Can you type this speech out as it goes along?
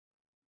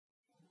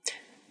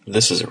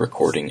This is a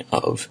recording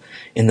of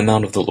In the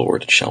Mount of the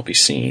Lord It Shall Be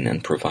Seen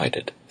and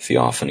Provided,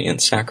 Theophany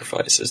and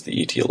Sacrifice as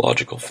the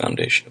Etiological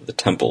Foundation of the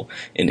Temple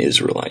in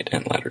Israelite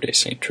and Latter-day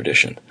Saint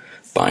tradition,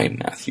 by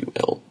Matthew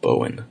L.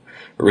 Bowen.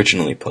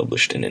 Originally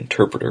published in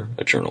Interpreter,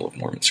 a Journal of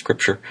Mormon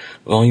Scripture,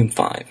 Volume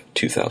 5,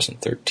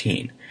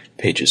 2013,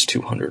 pages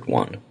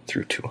 201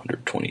 through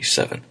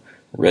 227,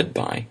 read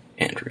by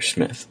Andrew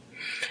Smith.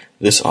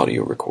 This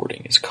audio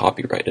recording is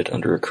copyrighted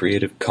under a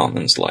Creative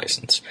Commons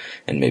license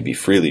and may be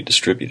freely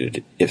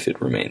distributed if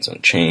it remains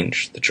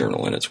unchanged, the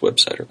journal and its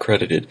website are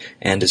credited,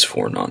 and is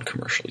for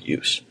non-commercial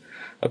use.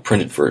 A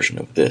printed version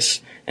of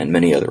this and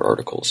many other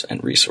articles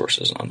and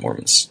resources on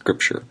Mormon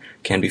scripture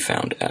can be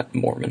found at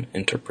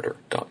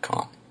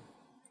mormoninterpreter.com.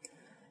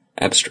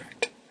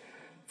 Abstract.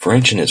 For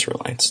ancient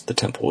Israelites, the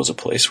temple was a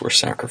place where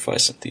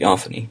sacrifice and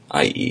theophany,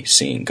 i.e.,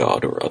 seeing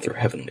God or other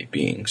heavenly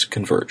beings,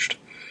 converged.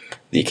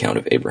 The account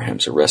of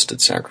Abraham's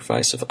arrested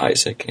sacrifice of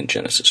Isaac in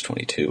Genesis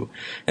 22,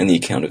 and the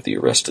account of the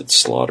arrested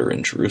slaughter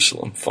in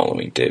Jerusalem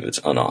following David's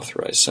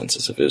unauthorized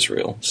census of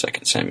Israel, 2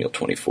 Samuel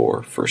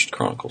 24, 1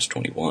 Chronicles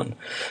 21,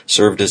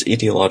 served as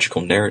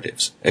etiological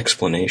narratives,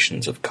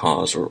 explanations of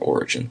cause or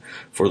origin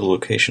for the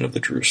location of the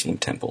Jerusalem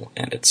temple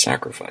and its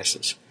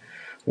sacrifices.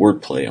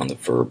 Wordplay on the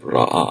verb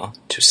ra'ah,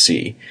 to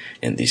see,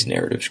 in these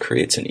narratives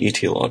creates an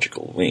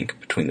etiological link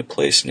between the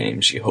place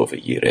names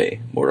Yehovah Yireh,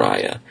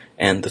 Moriah,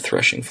 and the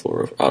threshing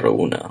floor of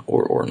Araunah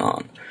or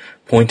Ornan,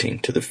 pointing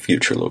to the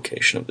future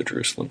location of the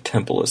Jerusalem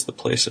temple as the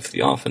place of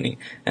theophany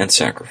and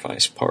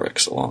sacrifice par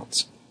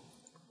excellence.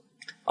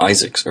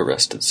 Isaac's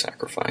arrested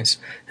sacrifice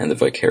and the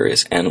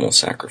vicarious animal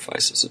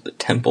sacrifices of the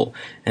temple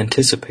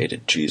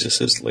anticipated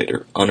Jesus'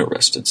 later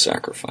unarrested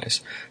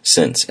sacrifice,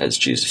 since, as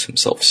Jesus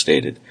himself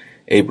stated,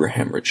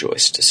 Abraham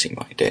rejoiced to see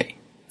my day.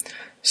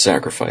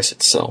 Sacrifice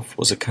itself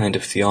was a kind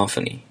of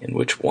theophany in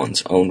which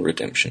one's own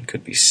redemption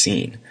could be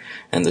seen,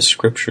 and the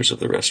scriptures of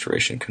the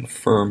Restoration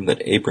confirm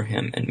that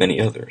Abraham and many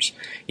others,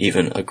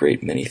 even a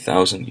great many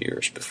thousand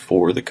years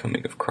before the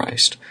coming of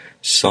Christ,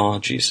 saw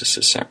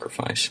Jesus'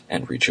 sacrifice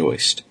and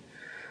rejoiced.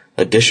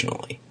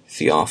 Additionally,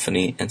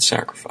 theophany and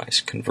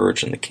sacrifice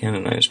converge in the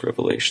canonized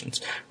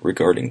revelations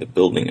regarding the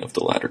building of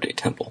the Latter-day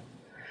Temple.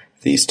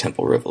 These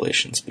temple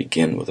revelations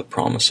begin with a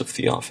promise of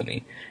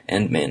theophany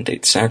and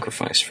mandate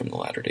sacrifice from the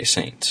Latter-day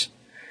Saints.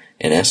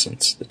 In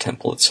essence, the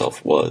temple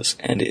itself was,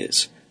 and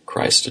is,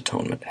 Christ's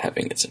atonement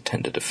having its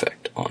intended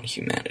effect on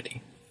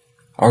humanity.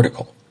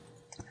 Article.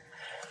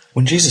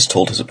 When Jesus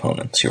told his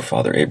opponents, "Your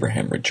father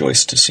Abraham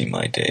rejoiced to see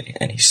my day,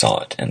 and he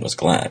saw it, and was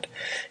glad,"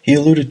 he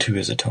alluded to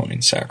his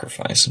atoning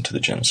sacrifice and to the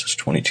Genesis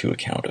 22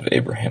 account of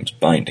Abraham's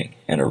binding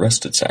and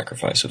arrested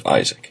sacrifice of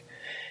Isaac.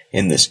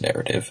 In this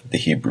narrative, the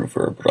Hebrew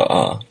verb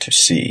ra'ah, to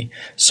see,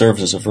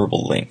 serves as a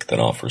verbal link that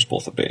offers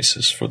both a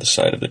basis for the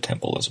site of the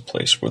temple as a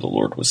place where the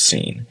Lord was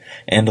seen,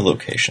 and a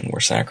location where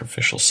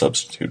sacrificial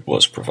substitute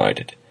was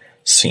provided,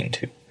 seen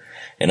to.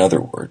 In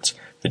other words,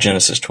 the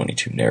Genesis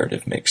 22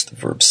 narrative makes the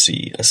verb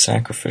see a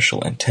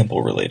sacrificial and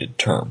temple-related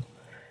term.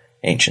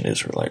 Ancient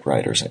Israelite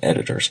writers and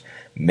editors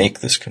make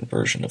this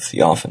conversion of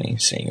theophany,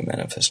 seeing a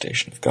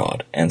manifestation of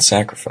God, and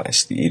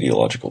sacrifice the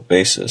etiological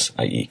basis,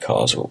 i.e.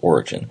 cause or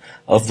origin,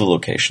 of the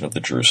location of the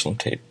Jerusalem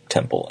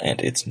temple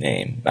and its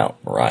name, Mount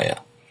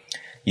Moriah.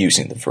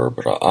 Using the verb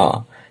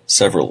ra'ah,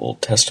 several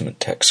Old Testament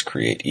texts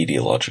create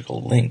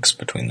etiological links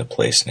between the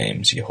place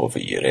names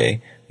Yehovah Yireh,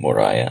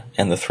 Moriah,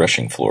 and the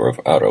threshing floor of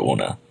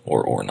Araunah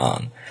or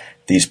Ornan,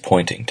 these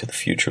pointing to the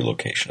future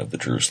location of the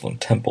Jerusalem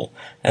temple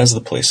as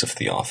the place of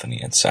theophany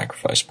and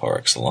sacrifice par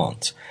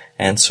excellence,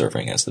 and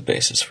serving as the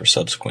basis for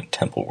subsequent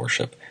temple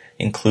worship,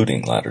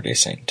 including Latter-day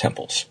Saint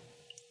temples.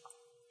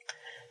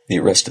 The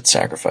arrested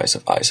sacrifice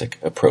of Isaac,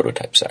 a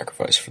prototype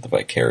sacrifice for the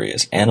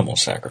vicarious animal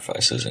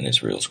sacrifices in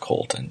Israel's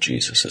cult, and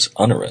Jesus'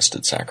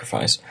 unarrested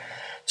sacrifice,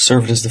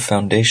 served as the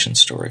foundation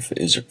story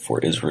for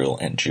Israel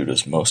and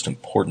Judah's most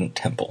important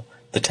temple,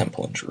 the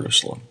temple in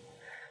Jerusalem.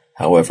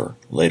 However,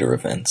 later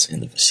events in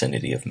the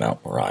vicinity of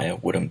Mount Moriah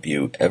would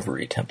imbue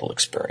every temple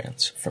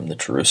experience, from the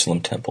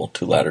Jerusalem temple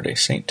to Latter-day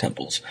Saint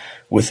temples,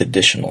 with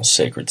additional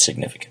sacred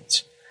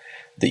significance.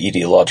 The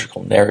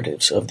etiological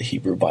narratives of the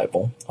Hebrew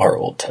Bible, our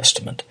Old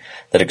Testament,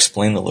 that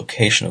explain the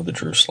location of the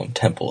Jerusalem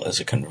temple as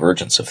a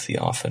convergence of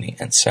theophany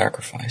and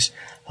sacrifice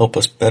help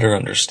us better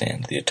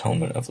understand the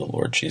atonement of the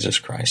Lord Jesus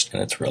Christ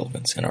and its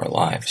relevance in our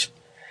lives.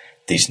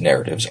 These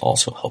narratives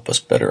also help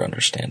us better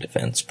understand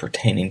events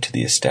pertaining to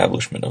the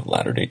establishment of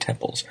Latter-day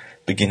Temples,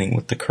 beginning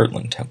with the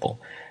Kirtland Temple,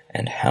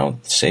 and how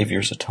the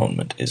Savior's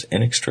atonement is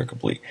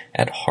inextricably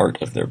at heart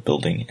of their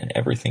building and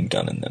everything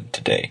done in them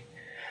today.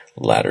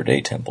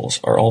 Latter-day Temples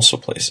are also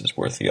places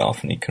where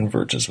theophany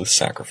converges with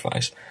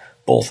sacrifice,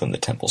 both in the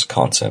temple's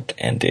concept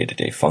and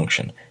day-to-day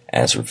function,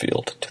 as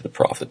revealed to the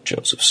prophet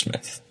Joseph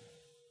Smith.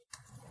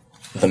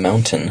 The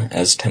mountain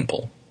as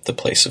temple, the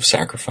place of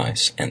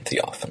sacrifice and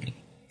theophany.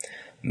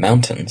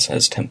 Mountains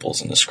as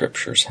temples in the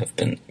scriptures have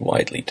been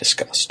widely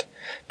discussed,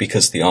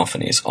 because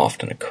theophanies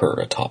often occur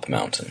atop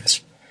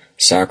mountains.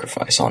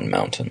 Sacrifice on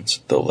mountains,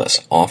 though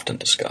less often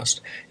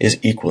discussed, is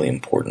equally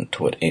important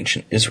to what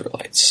ancient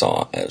Israelites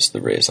saw as the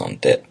raison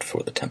d'etre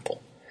for the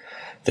temple.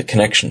 The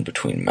connection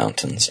between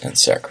mountains and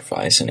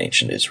sacrifice in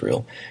ancient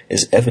Israel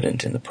is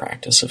evident in the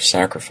practice of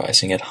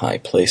sacrificing at high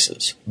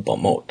places,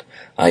 bamot,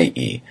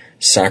 i.e.,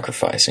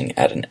 sacrificing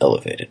at an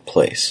elevated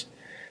place.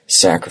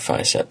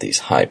 Sacrifice at these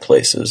high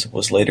places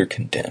was later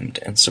condemned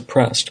and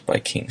suppressed by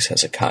Kings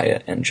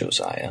Hezekiah and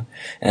Josiah,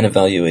 and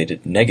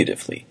evaluated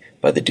negatively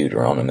by the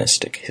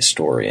Deuteronomistic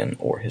historian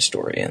or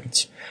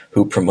historians,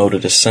 who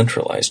promoted a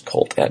centralized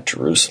cult at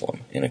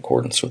Jerusalem in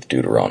accordance with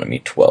Deuteronomy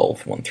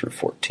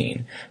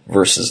 12:1-14,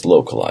 versus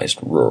localized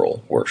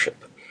rural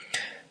worship.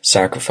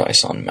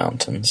 Sacrifice on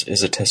mountains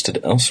is attested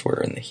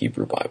elsewhere in the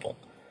Hebrew Bible.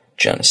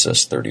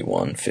 Genesis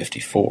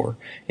 31:54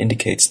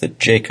 indicates that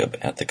Jacob,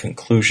 at the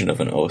conclusion of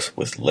an oath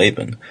with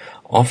Laban,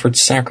 offered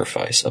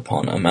sacrifice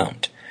upon a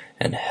mount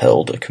and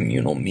held a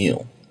communal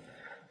meal.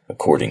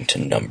 According to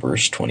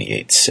Numbers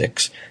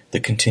 28:6,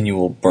 the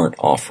continual burnt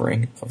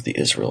offering of the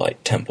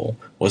Israelite temple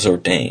was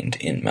ordained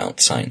in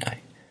Mount Sinai.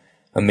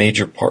 A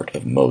major part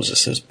of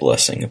Moses'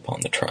 blessing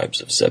upon the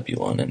tribes of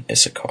Zebulun and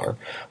Issachar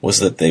was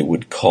that they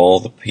would call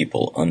the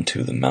people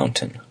unto the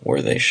mountain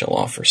where they shall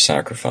offer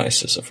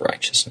sacrifices of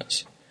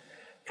righteousness.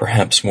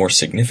 Perhaps more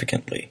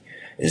significantly,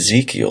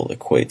 Ezekiel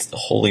equates the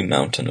holy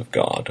mountain of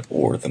God,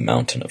 or the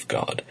mountain of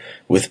God,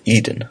 with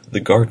Eden, the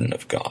garden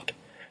of God,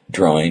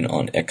 drawing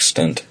on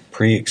extant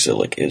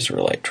pre-exilic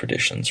Israelite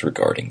traditions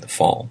regarding the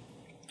fall.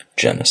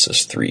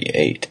 Genesis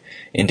 3:8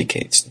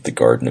 indicates that the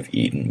Garden of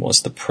Eden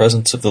was the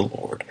presence of the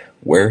Lord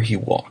where he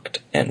walked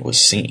and was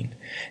seen,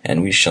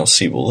 and we shall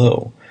see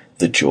below,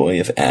 the joy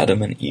of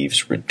Adam and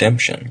Eve's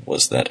redemption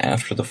was that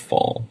after the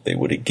fall they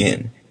would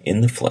again,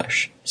 in the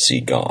flesh, see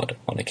God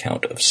on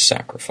account of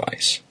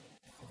sacrifice.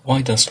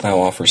 Why dost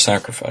thou offer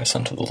sacrifice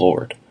unto the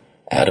Lord?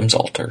 Adam's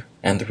altar,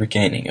 and the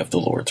regaining of the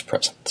Lord's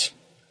presence.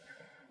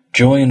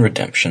 Joy and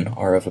redemption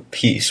are of a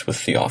piece with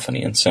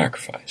theophany and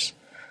sacrifice.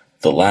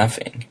 The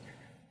laughing,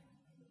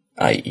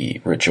 i.e.,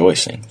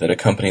 rejoicing, that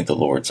accompanied the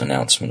Lord's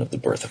announcement of the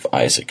birth of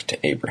Isaac to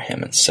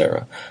Abraham and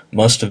Sarah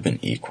must have been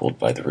equaled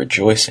by the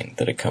rejoicing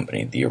that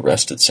accompanied the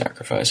arrested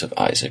sacrifice of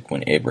Isaac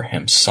when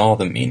Abraham saw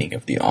the meaning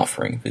of the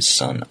offering of his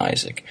son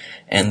Isaac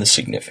and the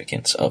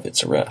significance of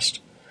its arrest.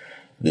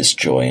 This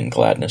joy and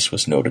gladness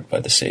was noted by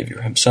the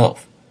Savior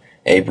himself.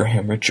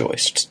 Abraham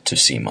rejoiced to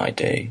see my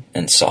day,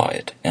 and saw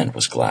it, and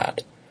was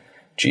glad.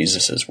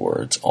 Jesus'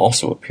 words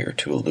also appear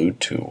to allude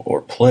to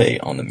or play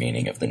on the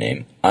meaning of the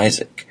name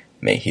Isaac.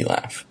 May he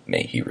laugh,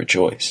 may he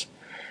rejoice.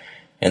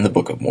 In the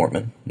Book of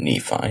Mormon,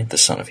 Nephi, the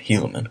son of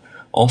Helaman,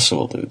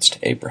 also alludes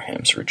to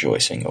Abraham's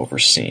rejoicing over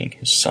seeing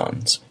his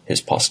sons,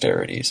 his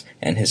posterities,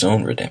 and his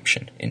own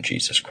redemption in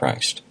Jesus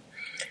Christ.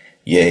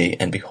 Yea,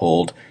 and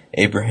behold,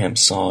 Abraham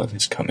saw of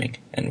his coming,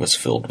 and was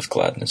filled with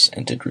gladness,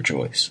 and did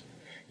rejoice.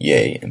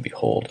 Yea, and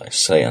behold, I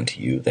say unto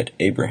you that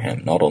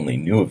Abraham not only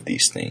knew of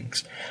these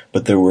things,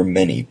 but there were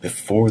many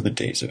before the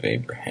days of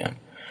Abraham,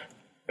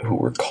 who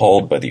were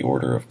called by the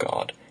order of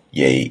God,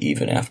 yea,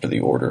 even after the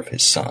order of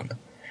his Son,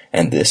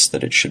 and this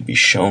that it should be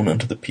shown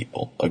unto the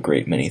people a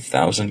great many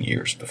thousand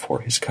years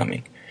before his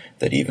coming,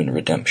 that even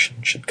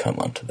redemption should come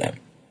unto them.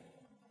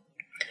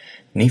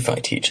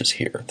 Nephi teaches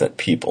here that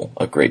people,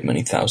 a great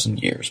many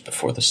thousand years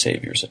before the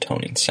Savior's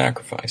atoning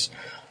sacrifice,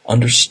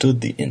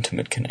 understood the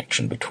intimate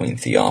connection between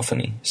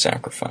theophany,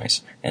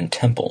 sacrifice, and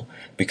temple,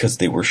 because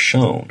they were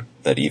shown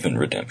that even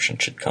redemption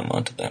should come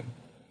unto them.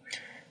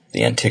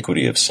 The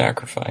antiquity of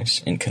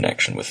sacrifice in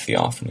connection with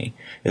theophany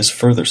is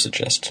further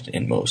suggested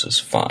in Moses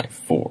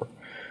 5:4,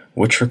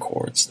 which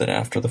records that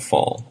after the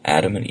fall,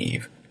 Adam and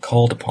Eve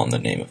called upon the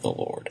name of the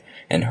Lord,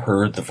 and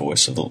heard the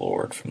voice of the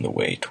Lord from the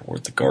way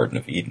toward the Garden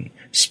of Eden,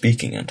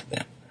 speaking unto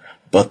them.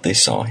 But they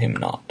saw him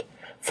not,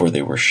 for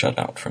they were shut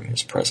out from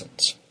his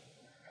presence.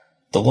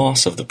 The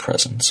loss of the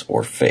presence,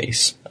 or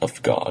face,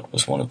 of God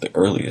was one of the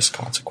earliest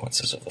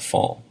consequences of the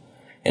fall.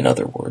 In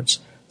other words,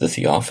 the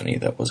theophany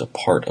that was a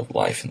part of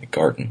life in the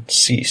garden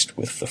ceased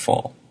with the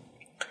fall.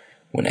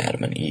 When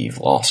Adam and Eve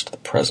lost the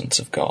presence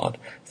of God,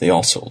 they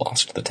also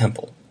lost the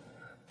temple.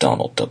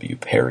 Donald W.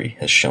 Perry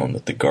has shown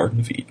that the Garden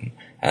of Eden,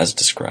 as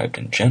described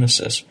in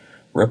Genesis,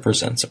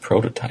 represents a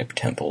prototype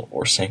temple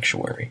or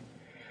sanctuary.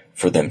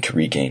 For them to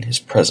regain his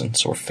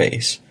presence or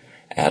face,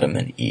 Adam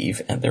and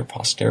Eve and their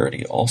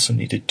posterity also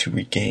needed to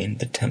regain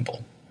the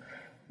temple.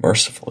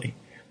 Mercifully,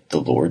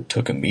 the Lord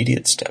took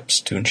immediate steps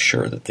to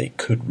ensure that they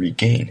could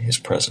regain his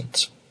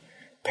presence.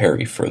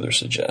 Perry further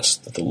suggests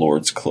that the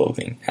Lord's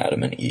clothing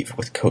Adam and Eve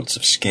with coats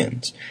of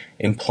skins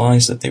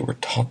implies that they were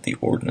taught the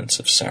ordinance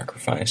of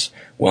sacrifice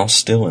while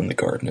still in the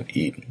Garden of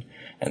Eden,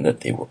 and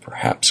that they were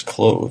perhaps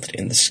clothed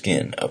in the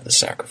skin of the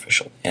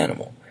sacrificial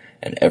animal,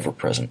 an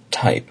ever-present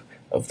type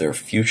of their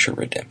future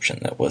redemption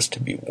that was to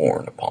be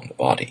worn upon the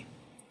body.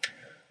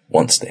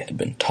 Once they had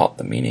been taught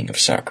the meaning of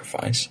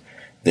sacrifice,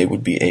 they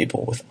would be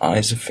able, with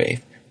eyes of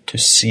faith, to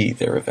see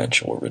their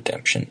eventual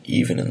redemption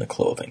even in the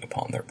clothing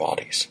upon their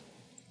bodies.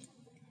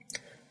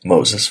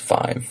 Moses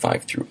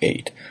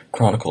 5:5-8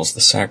 chronicles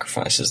the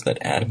sacrifices that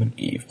Adam and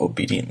Eve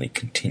obediently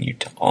continued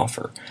to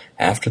offer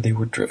after they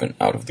were driven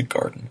out of the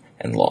garden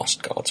and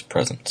lost God's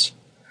presence.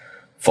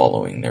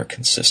 Following their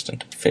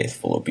consistent,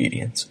 faithful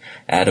obedience,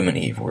 Adam and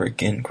Eve were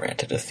again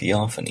granted a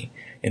theophany,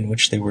 in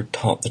which they were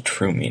taught the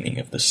true meaning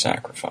of the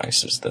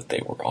sacrifices that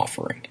they were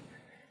offering.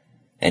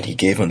 And he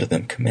gave unto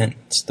them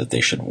commandments, that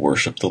they should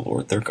worship the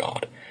Lord their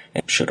God,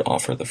 and should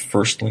offer the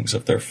firstlings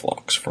of their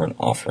flocks for an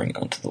offering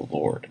unto the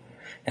Lord.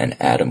 And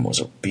Adam was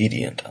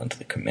obedient unto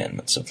the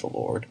commandments of the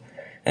Lord.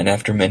 And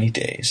after many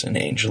days an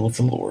angel of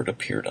the Lord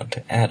appeared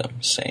unto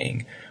Adam,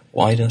 saying,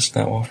 Why dost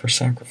thou offer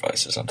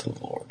sacrifices unto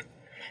the Lord?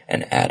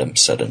 And Adam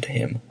said unto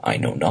him, I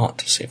know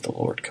not, save the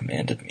Lord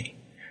commanded me.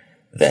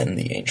 Then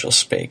the angel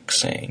spake,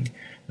 saying,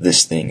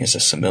 This thing is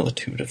a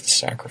similitude of the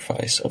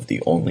sacrifice of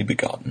the only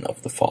begotten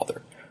of the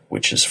Father,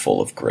 which is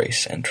full of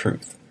grace and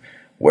truth.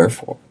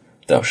 Wherefore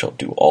thou shalt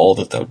do all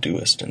that thou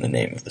doest in the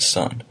name of the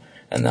Son,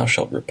 and thou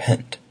shalt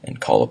repent and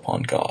call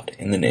upon God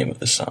in the name of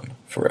the Son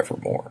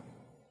forevermore.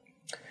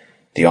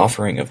 The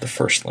offering of the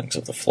firstlings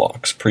of the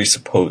flocks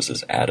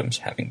presupposes Adam's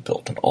having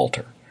built an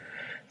altar.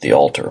 The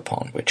altar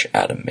upon which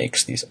Adam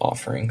makes these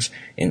offerings,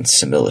 in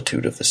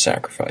similitude of the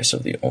sacrifice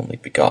of the only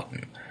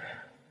begotten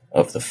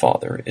of the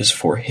Father, is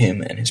for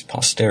him and his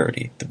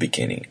posterity the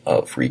beginning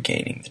of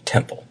regaining the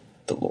temple,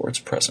 the Lord's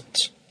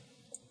presence.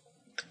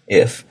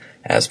 If,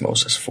 as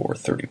Moses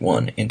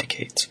 4:31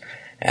 indicates,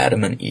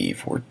 Adam and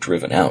Eve were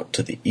driven out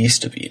to the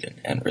east of Eden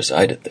and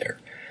resided there,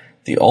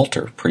 the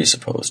altar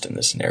presupposed in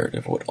this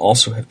narrative would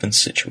also have been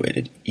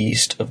situated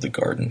east of the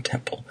garden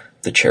temple,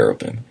 the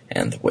cherubim,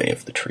 and the way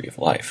of the tree of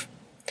life.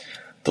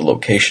 The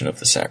location of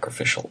the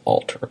sacrificial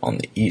altar on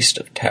the east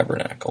of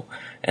tabernacle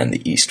and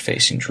the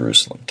east-facing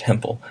Jerusalem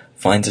temple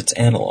finds its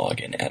analog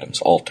in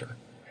Adam's altar,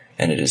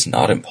 and it is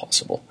not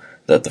impossible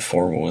that the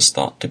former was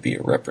thought to be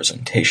a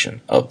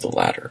representation of the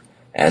latter,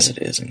 as it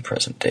is in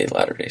present-day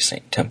Latter-day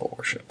Saint temple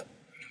worship.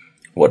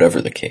 Whatever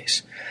the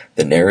case,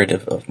 the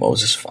narrative of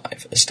Moses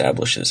 5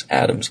 establishes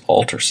Adam's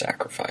altar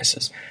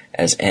sacrifices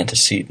as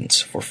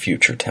antecedents for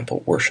future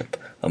temple worship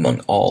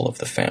among all of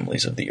the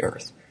families of the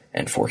earth,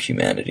 and for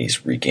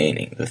humanity's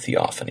regaining the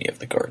theophany of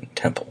the garden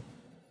temple.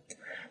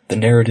 The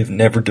narrative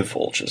never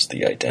divulges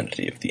the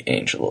identity of the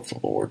angel of the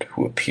Lord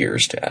who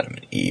appears to Adam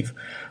and Eve,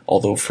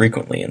 although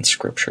frequently in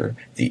Scripture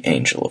the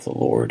angel of the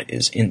Lord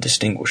is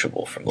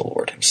indistinguishable from the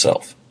Lord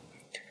himself.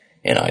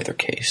 In either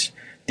case,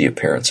 the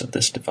appearance of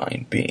this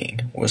divine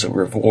being was a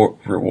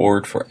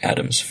reward for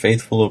Adam's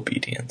faithful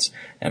obedience,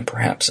 and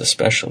perhaps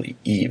especially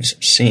Eve's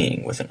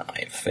seeing with an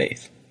eye of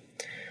faith.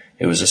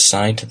 It was a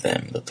sign to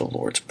them that the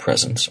Lord's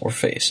presence or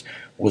face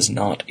was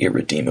not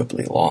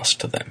irredeemably lost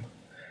to them,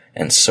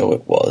 and so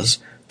it was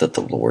that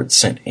the Lord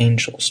sent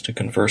angels to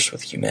converse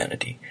with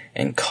humanity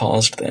and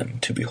caused them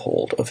to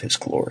behold of his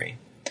glory,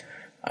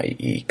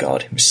 i.e.,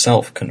 God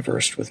himself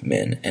conversed with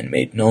men and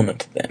made known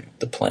unto them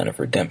the plan of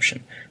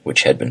redemption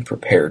which had been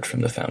prepared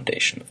from the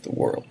foundation of the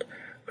world,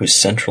 whose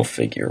central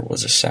figure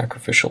was a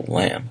sacrificial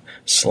lamb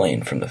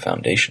slain from the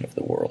foundation of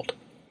the world.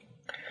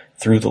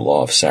 Through the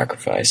law of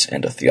sacrifice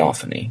and a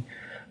theophany,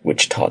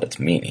 which taught its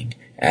meaning,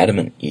 Adam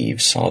and Eve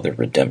saw their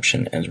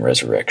redemption and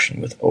resurrection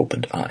with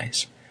opened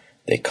eyes.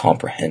 They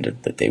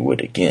comprehended that they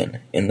would again,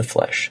 in the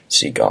flesh,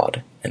 see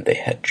God, and they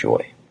had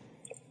joy.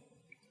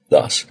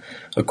 Thus,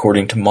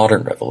 according to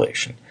modern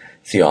revelation,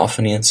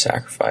 theophany and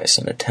sacrifice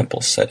in a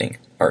temple setting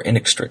are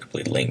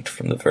inextricably linked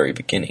from the very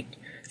beginning,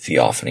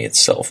 theophany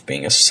itself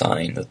being a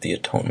sign that the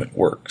atonement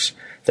works,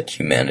 that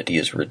humanity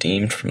is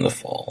redeemed from the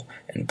fall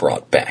and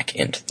brought back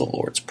into the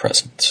Lord's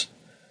presence.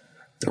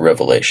 The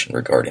revelation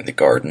regarding the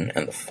garden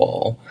and the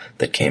fall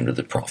that came to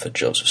the prophet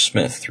Joseph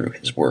Smith through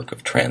his work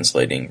of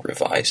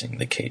revising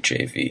the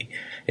KJV,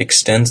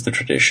 extends the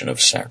tradition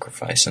of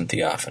sacrifice and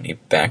theophany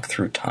back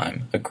through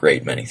time a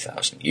great many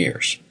thousand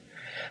years.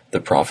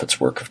 The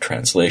prophet's work of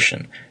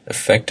translation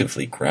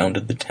effectively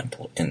grounded the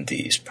temple in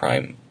these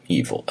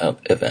primeval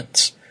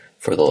events.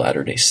 For the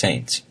Latter-day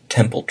Saints,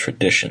 temple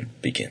tradition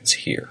begins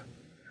here.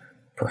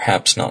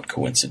 Perhaps not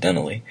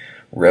coincidentally,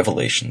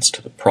 revelations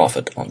to the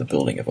prophet on the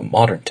building of a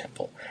modern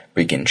temple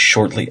begin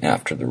shortly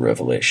after the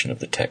revelation of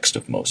the text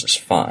of Moses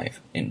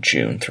 5 in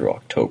June through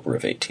October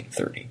of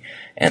 1830,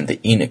 and the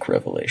Enoch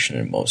revelation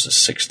in Moses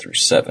 6 through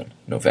 7,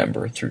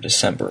 November through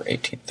December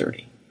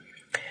 1830.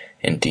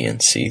 In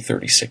D&C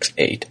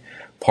 36:8,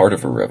 part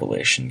of a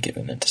revelation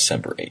given in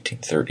December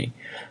 1830,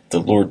 the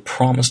Lord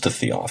promised a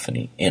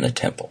theophany in a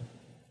temple.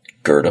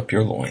 Gird up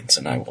your loins,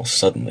 and I will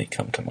suddenly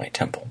come to my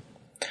temple.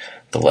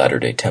 The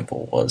Latter-day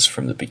Temple was,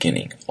 from the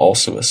beginning,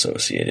 also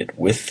associated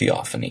with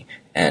theophany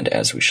and,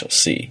 as we shall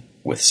see,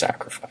 with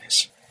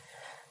sacrifice.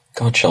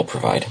 God shall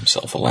provide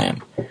himself a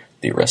lamb,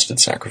 the arrested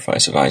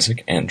sacrifice of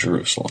Isaac and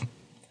Jerusalem.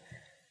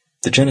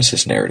 The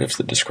Genesis narratives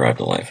that describe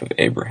the life of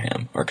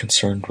Abraham are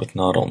concerned with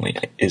not only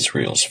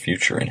Israel's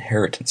future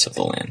inheritance of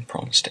the land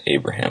promised to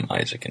Abraham,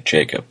 Isaac, and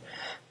Jacob,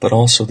 but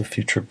also the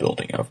future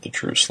building of the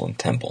Jerusalem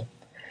temple.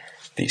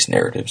 These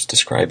narratives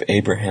describe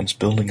Abraham's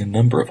building a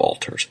number of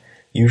altars,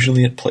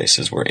 usually at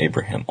places where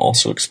Abraham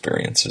also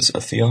experiences a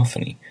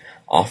theophany,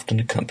 often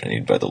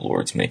accompanied by the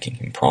Lord's making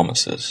him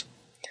promises.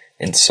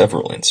 In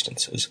several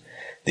instances,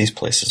 these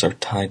places are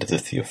tied to the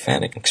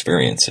theophanic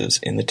experiences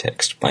in the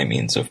text by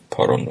means of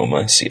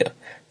paronomasia,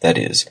 that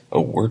is, a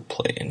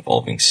wordplay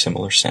involving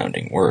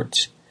similar-sounding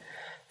words.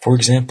 For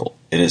example,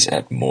 it is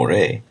at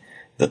Moreh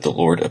that the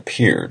Lord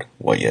appeared,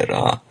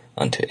 Wayera,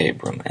 unto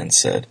Abram, and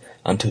said,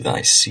 Unto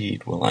thy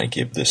seed will I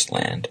give this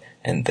land,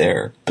 and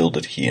there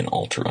builded he an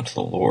altar unto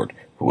the Lord,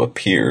 who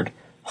appeared,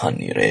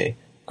 Hanireh,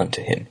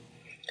 unto him.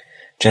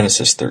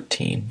 Genesis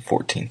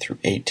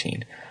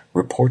 13:14-18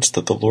 reports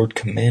that the Lord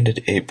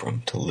commanded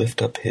Abram to lift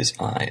up his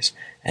eyes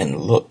and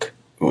look,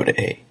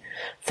 Ureh,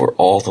 for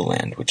all the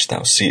land which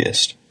thou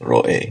seest,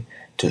 Roeh,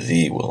 to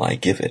thee will I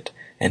give it,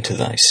 and to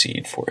thy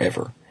seed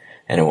forever.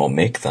 And I will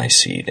make thy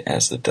seed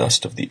as the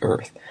dust of the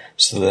earth,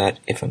 so that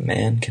if a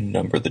man can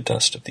number the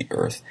dust of the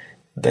earth,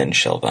 then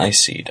shall thy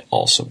seed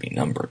also be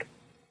numbered.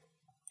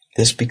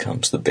 This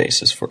becomes the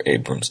basis for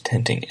Abram's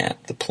tenting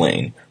at the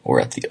plain,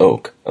 or at the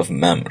oak, of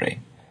Mamre,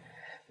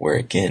 where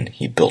again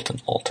he built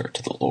an altar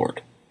to the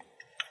Lord.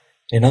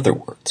 In other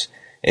words,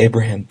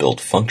 Abraham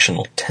built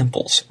functional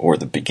temples, or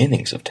the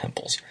beginnings of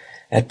temples,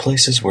 at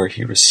places where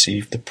he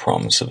received the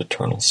promise of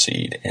eternal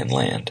seed and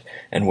land,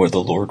 and where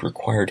the Lord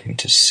required him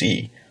to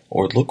see,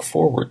 or look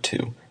forward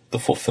to, the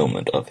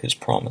fulfillment of his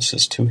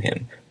promises to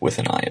him with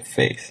an eye of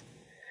faith.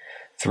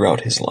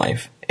 Throughout his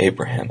life,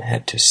 Abraham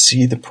had to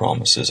see the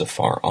promises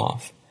afar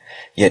off,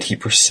 yet he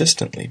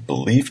persistently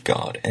believed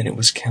God, and it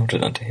was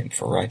counted unto him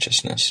for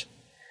righteousness.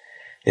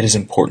 It is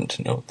important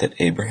to note that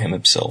Abraham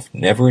himself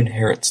never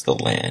inherits the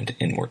land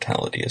in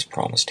mortality as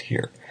promised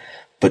here,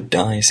 but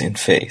dies in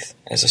faith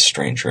as a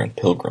stranger and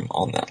pilgrim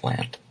on that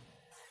land.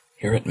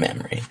 Here at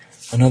Mamre,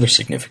 another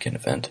significant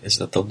event is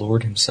that the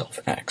Lord himself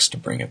acts to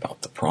bring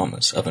about the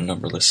promise of a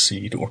numberless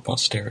seed or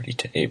posterity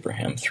to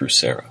Abraham through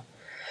Sarah.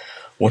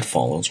 What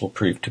follows will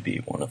prove to be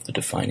one of the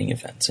defining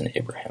events in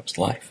Abraham's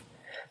life.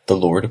 The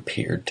Lord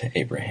appeared to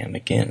Abraham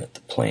again at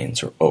the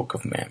plains or oak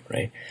of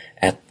Mamre,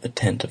 at the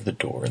tent of the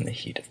door in the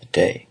heat of the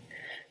day.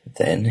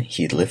 Then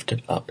he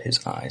lifted up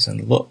his eyes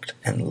and looked,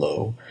 and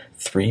lo,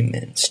 3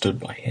 men stood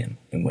by him,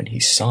 and when he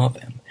saw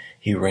them,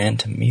 he ran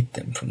to meet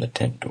them from the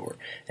tent door,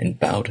 and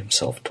bowed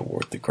himself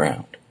toward the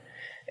ground.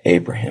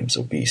 Abraham's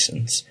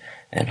obeisance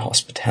and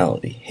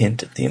hospitality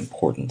hint at the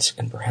importance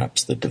and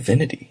perhaps the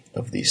divinity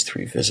of these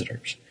 3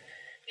 visitors.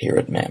 Here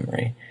at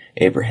Mamre,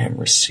 Abraham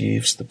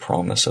receives the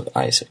promise of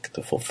Isaac,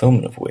 the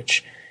fulfillment of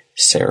which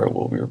Sarah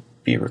will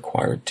be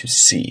required to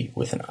see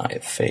with an eye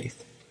of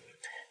faith.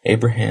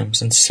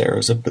 Abraham's and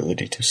Sarah's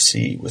ability to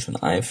see with an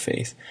eye of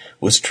faith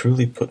was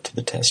truly put to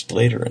the test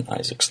later in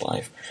Isaac's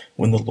life,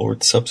 when the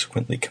Lord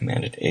subsequently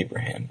commanded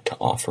Abraham to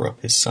offer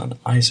up his son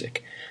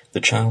Isaac,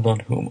 the child on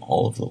whom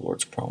all of the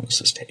Lord's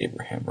promises to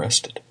Abraham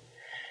rested.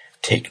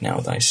 Take now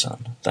thy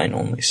son, thine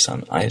only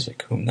son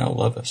Isaac, whom thou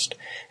lovest,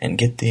 and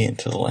get thee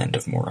into the land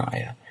of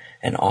Moriah,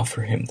 and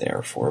offer him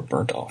there for a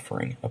burnt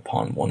offering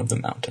upon one of the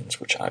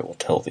mountains which I will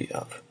tell thee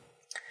of.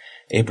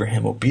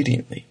 Abraham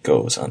obediently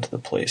goes unto the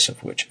place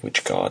of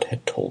which God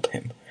had told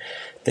him.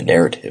 The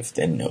narrative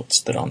then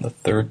notes that on the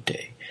 3rd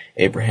day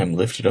Abraham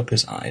lifted up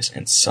his eyes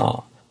and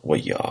saw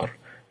Wayar,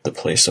 the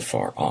place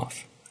afar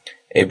off.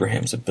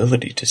 Abraham's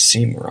ability to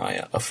see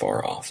Moriah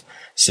afar off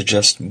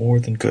suggests more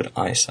than good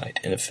eyesight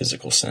in a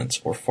physical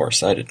sense or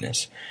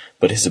farsightedness,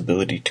 but his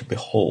ability to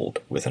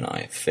behold with an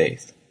eye of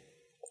faith.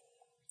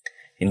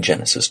 In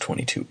Genesis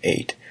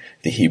 22:8,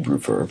 the Hebrew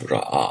verb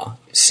ra'ah,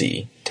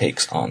 see,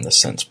 takes on the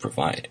sense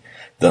provide,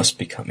 thus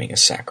becoming a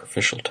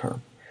sacrificial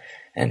term.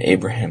 And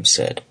Abraham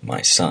said,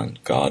 My son,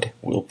 God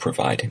will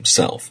provide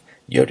himself,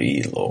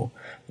 yari lo,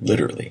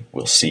 literally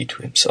will see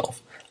to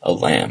himself, a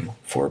lamb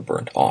for a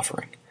burnt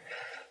offering.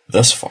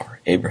 Thus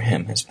far,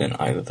 Abraham has been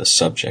either the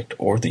subject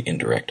or the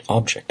indirect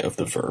object of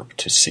the verb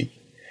to see.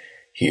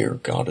 Here,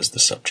 God is the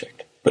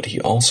subject, but he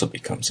also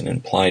becomes an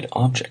implied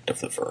object of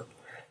the verb.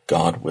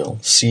 God will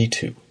see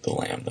to the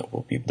lamb that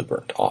will be the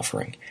burnt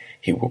offering.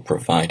 He will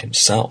provide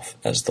himself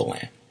as the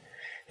lamb.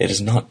 It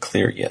is not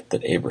clear yet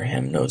that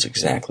Abraham knows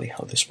exactly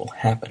how this will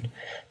happen,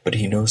 but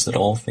he knows that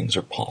all things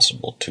are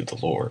possible to the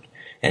Lord,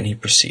 and he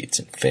proceeds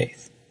in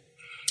faith.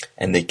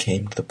 And they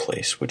came to the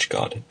place which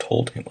God had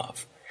told him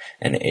of,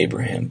 and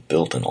Abraham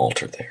built an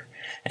altar there,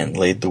 and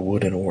laid the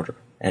wood in order,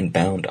 and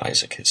bound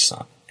Isaac his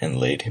son, and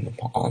laid him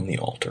on the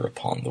altar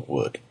upon the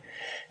wood.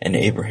 And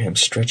Abraham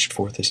stretched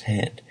forth his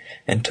hand,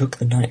 and took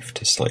the knife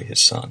to slay his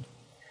son.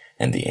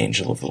 And the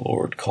angel of the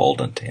Lord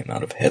called unto him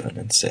out of heaven,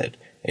 and said,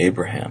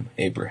 Abraham,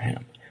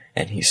 Abraham.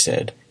 And he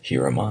said,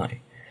 Here am I.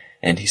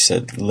 And he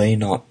said, Lay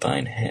not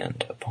thine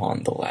hand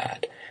upon the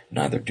lad,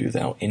 neither do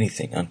thou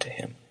anything unto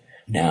him.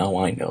 Now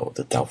I know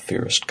that thou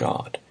fearest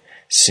God,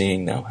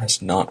 seeing thou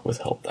hast not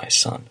withheld thy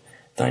son,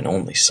 thine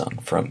only son,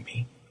 from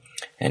me.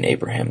 And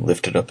Abraham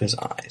lifted up his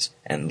eyes,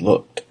 and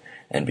looked,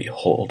 and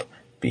behold,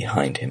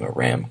 behind him a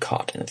ram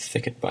caught in a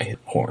thicket by his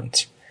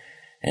horns.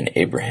 And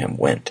Abraham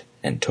went,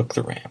 and took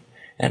the ram,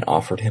 and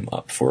offered him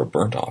up for a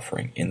burnt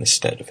offering in the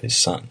stead of his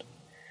son.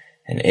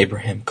 And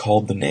Abraham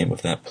called the name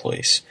of that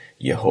place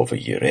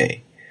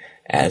Jehovah-Yireh,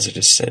 as it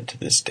is said to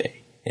this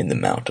day, In the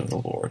mount of the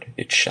Lord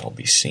it shall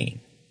be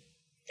seen.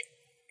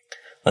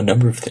 A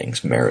number of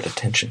things merit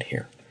attention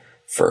here.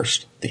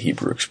 First, the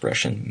Hebrew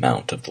expression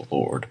Mount of the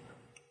Lord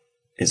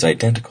is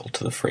identical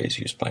to the phrase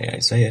used by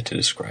Isaiah to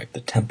describe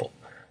the temple,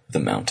 the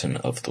mountain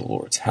of the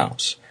Lord's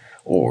house,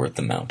 or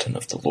the mountain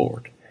of the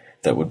Lord,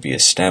 that would be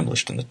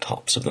established in the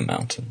tops of the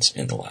mountains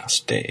in the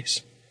last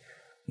days.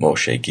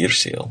 Moshe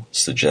Girsil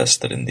suggests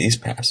that in these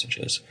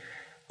passages,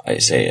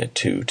 Isaiah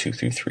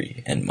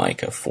 2:2-3, and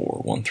Micah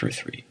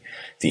 4:1-3,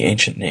 the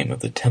ancient name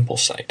of the temple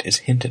site is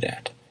hinted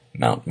at,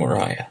 Mount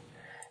Moriah,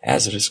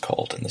 as it is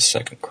called in the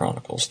 2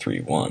 Chronicles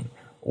 3:1,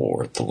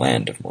 or the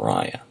land of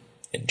Moriah,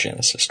 in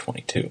Genesis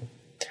 22.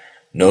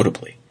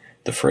 Notably,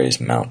 the phrase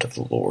Mount of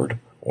the Lord,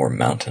 or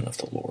Mountain of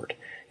the Lord,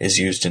 is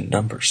used in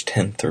Numbers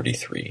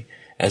 10:33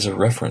 as a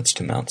reference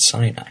to Mount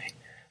Sinai,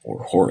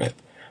 or Horeb,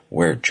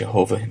 where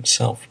Jehovah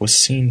himself was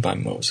seen by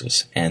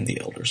Moses and the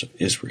elders of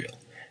Israel,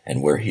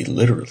 and where he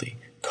literally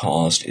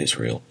caused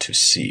Israel to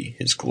see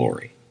his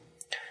glory.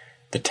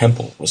 The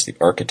temple was the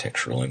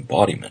architectural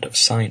embodiment of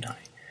Sinai,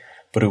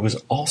 but it was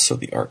also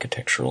the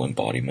architectural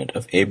embodiment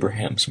of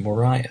Abraham's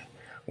Moriah,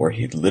 where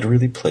he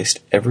literally placed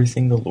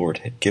everything the Lord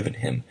had given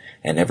him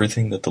and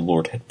everything that the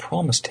Lord had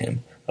promised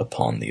him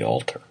upon the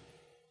altar.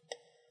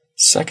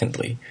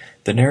 Secondly,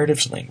 the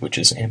narrative's language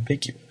is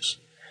ambiguous.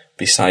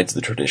 Besides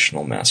the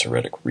traditional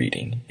Masoretic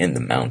reading, in the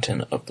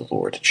mountain of the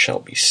Lord it shall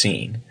be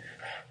seen,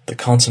 the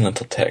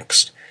consonantal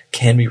text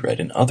can be read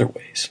in other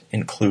ways,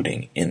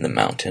 including in the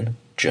mountain,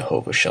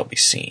 Jehovah shall be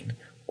seen,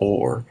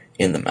 or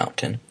in the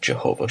mountain,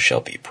 Jehovah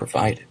shall be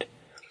provided.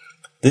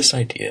 This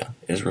idea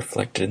is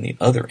reflected in the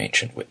other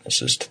ancient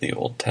witnesses to the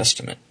Old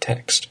Testament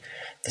text.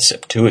 The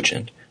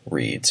Septuagint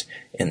reads,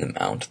 in the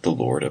mount the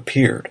Lord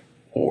appeared,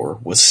 or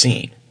was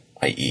seen,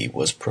 i.e.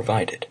 was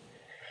provided.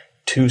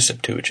 Two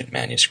Septuagint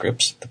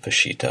manuscripts, the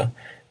Peshitta,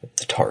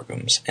 the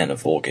Targums, and a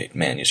Vulgate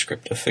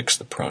manuscript affix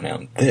the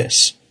pronoun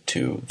this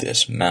to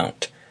this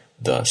mount.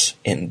 Thus,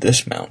 in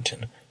this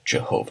mountain,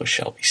 Jehovah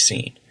shall be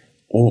seen,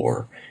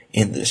 or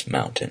in this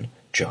mountain,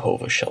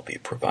 Jehovah shall be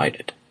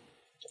provided.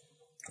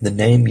 The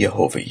name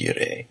Yehovah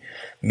Yireh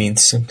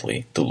means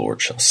simply the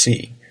Lord shall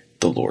see,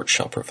 the Lord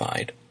shall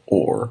provide,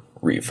 or,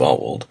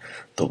 revoweled,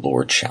 the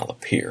Lord shall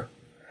appear.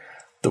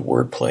 The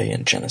wordplay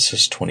in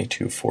Genesis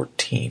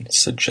 22:14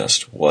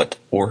 suggests what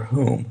or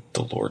whom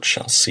the Lord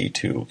shall see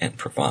to and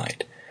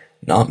provide,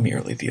 not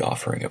merely the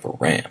offering of a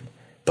ram,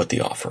 but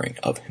the offering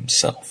of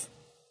himself.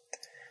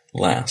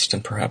 Last,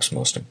 and perhaps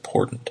most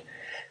important,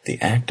 the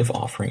act of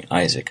offering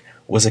Isaac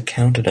was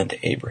accounted unto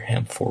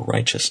Abraham for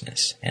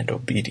righteousness and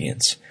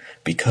obedience,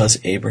 because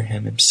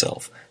Abraham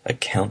himself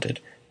accounted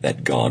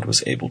that God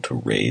was able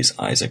to raise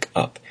Isaac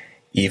up,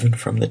 even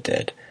from the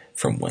dead,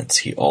 from whence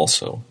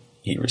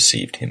he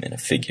received him in a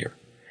figure.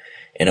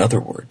 In other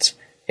words,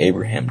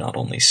 Abraham not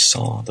only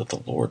saw that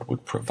the Lord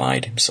would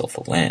provide himself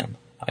a lamb,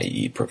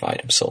 i.e.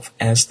 provide himself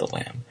as the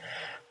lamb,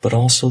 but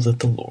also that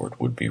the Lord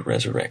would be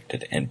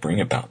resurrected and bring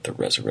about the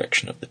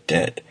resurrection of the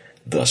dead,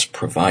 thus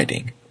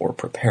providing, or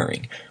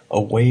preparing, a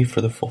way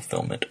for the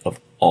fulfillment of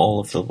all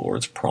of the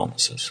Lord's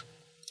promises.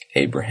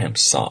 Abraham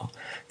saw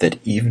that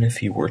even if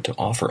he were to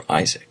offer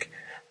Isaac,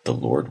 the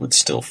Lord would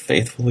still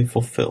faithfully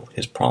fulfill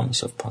his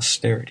promise of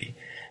posterity,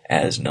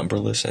 as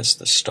numberless as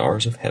the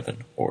stars of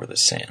heaven or the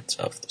sands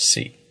of the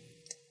sea.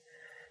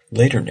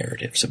 Later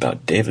narratives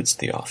about David's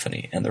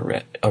theophany and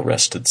the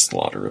arrested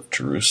slaughter of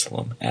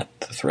Jerusalem at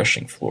the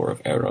threshing floor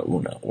of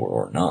Araunah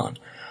or Ornan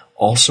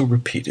also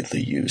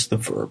repeatedly use the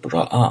verb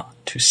ra'ah,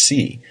 to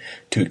see,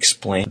 to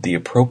explain the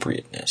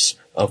appropriateness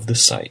of the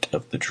site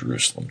of the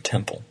Jerusalem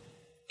temple.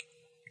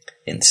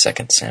 In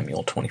 2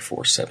 Samuel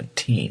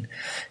 24:17,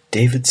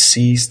 David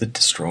sees the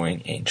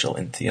destroying angel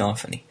in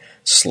theophany,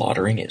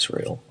 slaughtering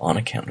Israel on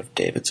account of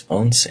David's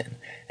own sin,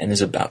 and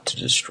is about to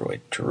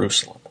destroy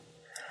Jerusalem.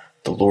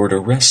 The Lord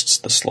arrests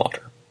the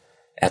slaughter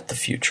at the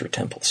future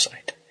temple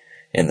site.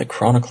 In the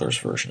chronicler's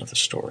version of the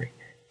story,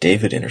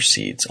 David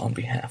intercedes on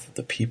behalf of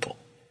the people.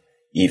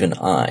 Even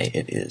I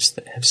it is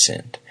that have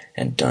sinned,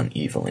 and done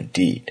evil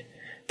indeed.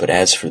 But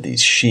as for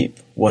these sheep,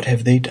 what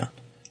have they done?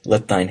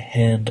 Let thine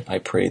hand, I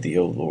pray thee,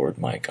 O Lord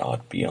my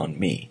God, be on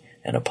me,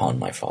 and upon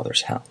my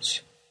father's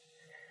house.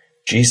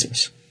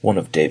 Jesus, one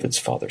of David's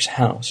father's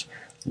house,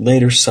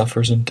 later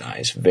suffers and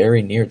dies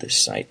very near this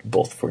site,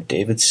 both for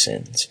David's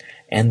sins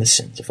and the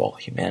sins of all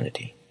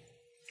humanity.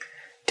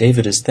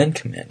 David is then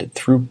commanded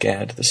through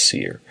Gad the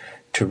seer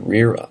to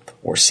rear up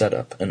or set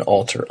up an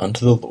altar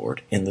unto the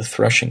Lord in the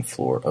threshing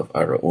floor of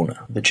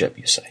Araunah the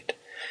Jebusite.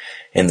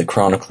 In the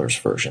chronicler's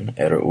version,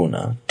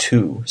 Araunah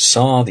too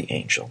saw the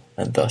angel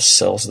and thus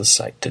sells the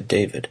site to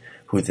David,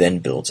 who then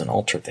builds an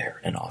altar there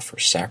and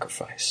offers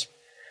sacrifice.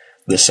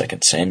 The 2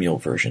 Samuel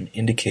version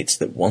indicates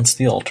that once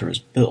the altar is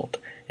built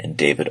and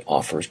David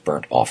offers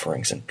burnt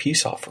offerings and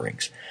peace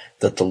offerings,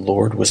 that the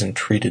Lord was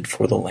entreated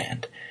for the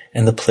land,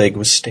 and the plague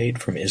was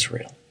stayed from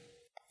Israel.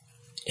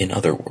 In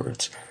other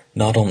words,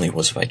 not only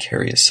was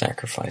vicarious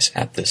sacrifice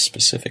at this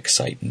specific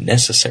site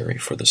necessary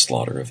for the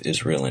slaughter of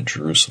Israel and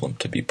Jerusalem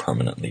to be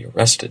permanently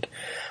arrested,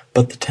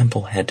 but the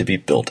temple had to be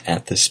built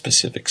at this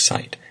specific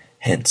site,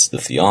 hence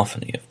the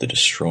theophany of the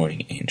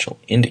destroying angel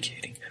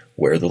indicating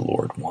where the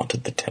Lord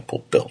wanted the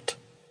temple built.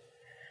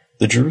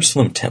 The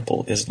Jerusalem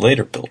temple is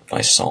later built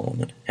by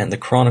Solomon, and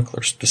the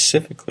chronicler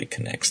specifically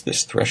connects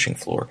this threshing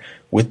floor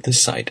with the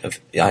site of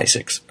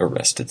Isaac's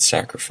arrested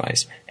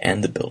sacrifice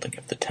and the building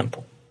of the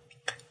temple.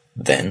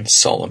 Then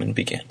Solomon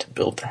began to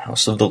build the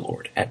house of the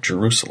Lord at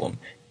Jerusalem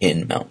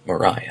in Mount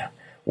Moriah,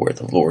 where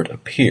the Lord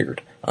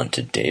appeared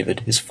unto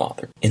David his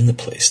father, in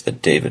the place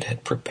that David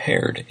had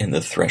prepared in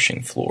the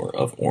threshing floor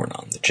of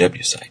Ornan the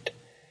Jebusite.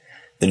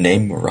 The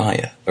name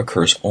Moriah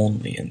occurs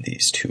only in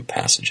these two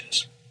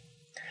passages.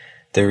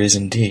 There is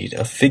indeed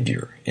a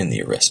figure in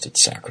the arrested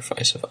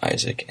sacrifice of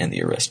Isaac and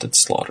the arrested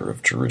slaughter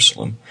of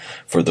Jerusalem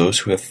for those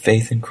who have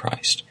faith in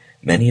Christ,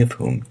 many of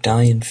whom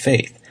die in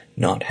faith,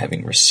 not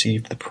having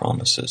received the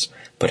promises,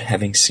 but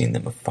having seen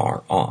them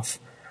afar off,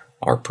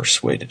 are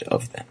persuaded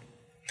of them.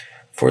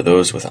 For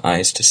those with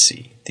eyes to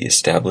see, the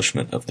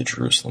establishment of the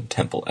Jerusalem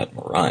temple at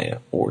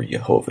Moriah, or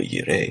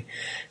Yehovah-Yireh,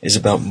 is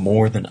about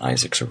more than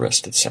Isaac's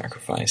arrested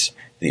sacrifice,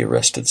 the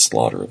arrested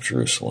slaughter of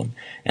Jerusalem,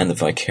 and the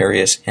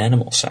vicarious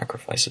animal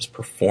sacrifices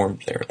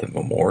performed there that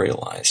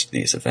memorialized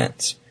these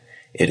events.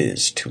 It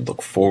is to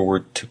look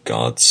forward to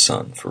God's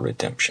Son for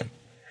redemption.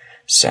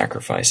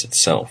 Sacrifice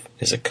itself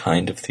is a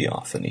kind of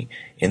theophany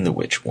in the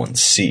which one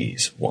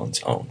sees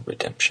one's own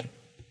redemption.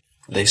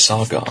 They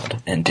saw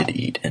God and did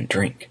eat and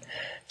drink.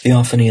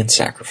 Theophany and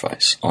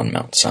sacrifice on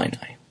Mount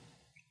Sinai.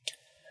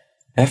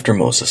 After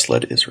Moses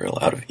led Israel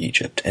out of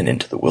Egypt and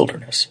into the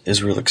wilderness,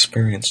 Israel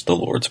experienced the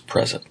Lord's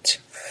presence.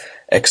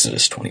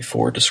 Exodus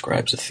 24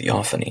 describes a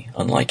theophany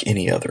unlike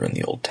any other in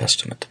the Old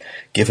Testament,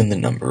 given the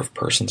number of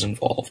persons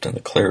involved and the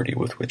clarity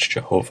with which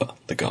Jehovah,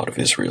 the God of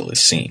Israel,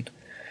 is seen.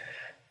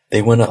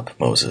 They went up,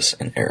 Moses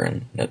and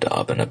Aaron,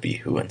 Nadab and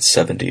Abihu, and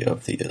 70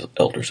 of the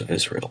elders of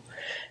Israel,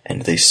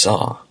 and they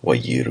saw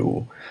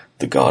Wayiru,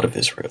 the God of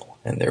Israel,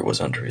 and there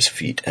was under his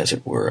feet as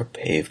it were a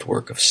paved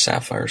work of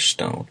sapphire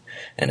stone,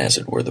 and as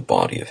it were the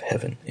body of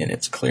heaven in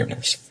its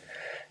clearness.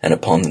 And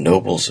upon the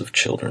nobles of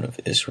children of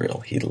Israel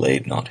he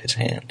laid not his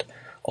hand.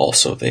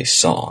 Also they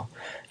saw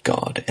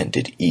God, and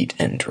did eat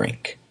and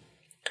drink.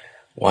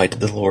 Why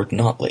did the Lord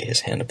not lay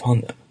his hand upon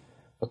them?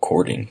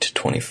 According to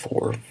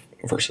 24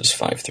 verses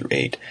 5 through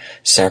 8,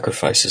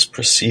 sacrifices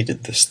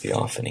preceded this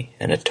theophany,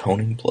 and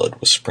atoning blood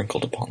was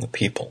sprinkled upon the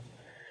people.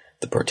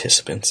 The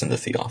participants in the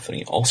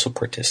theophany also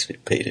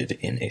participated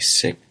in a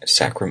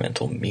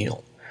sacramental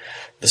meal.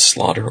 The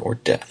slaughter or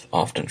death,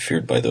 often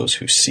feared by those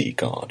who see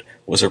God,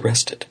 was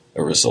arrested,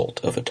 a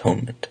result of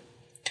atonement.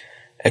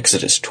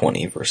 Exodus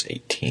 20, verse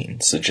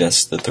 18,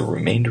 suggests that the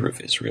remainder of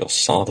Israel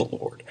saw the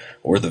Lord,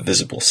 or the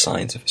visible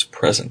signs of his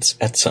presence,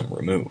 at some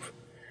remove.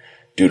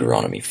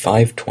 Deuteronomy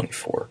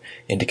 5:24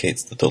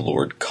 indicates that the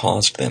Lord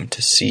caused them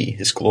to see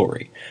his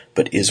glory,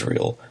 but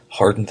Israel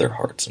hardened their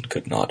hearts and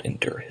could not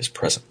endure his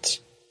presence.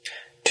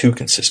 Two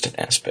consistent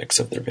aspects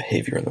of their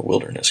behavior in the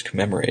wilderness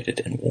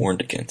commemorated and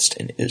warned against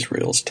in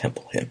Israel's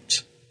temple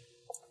hymns.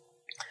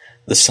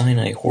 The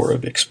Sinai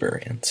Horeb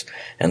experience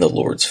and the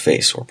Lord's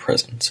face or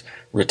presence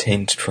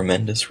retained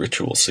tremendous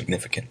ritual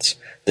significance,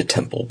 the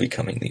temple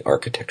becoming the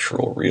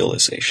architectural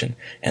realization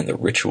and the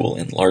ritual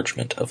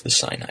enlargement of the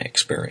Sinai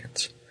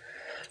experience.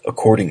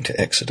 According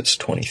to Exodus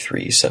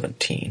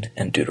 23:17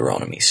 and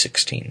Deuteronomy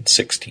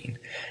 16:16,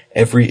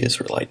 every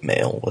Israelite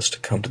male was to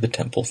come to the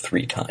temple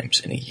 3 times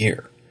in a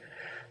year.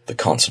 The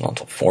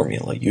consonantal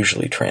formula,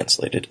 usually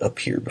translated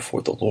 "appear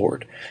before the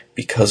Lord,"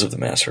 because of the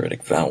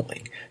Masoretic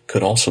voweling,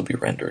 could also be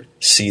rendered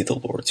 "see the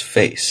Lord's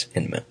face"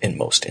 in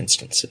most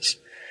instances.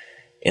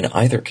 In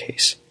either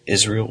case,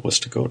 Israel was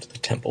to go to the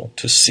temple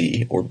to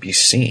see or be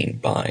seen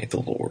by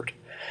the Lord.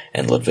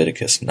 And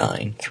Leviticus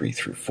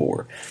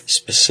 9:3-4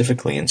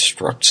 specifically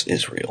instructs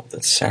Israel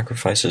that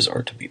sacrifices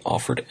are to be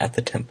offered at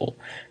the temple,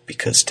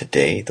 because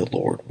today the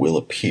Lord will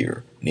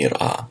appear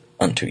nir'ah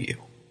unto you.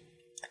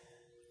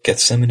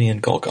 Gethsemane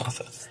and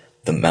Golgotha,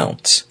 the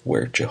mounts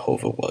where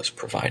Jehovah was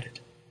provided.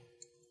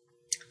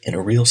 In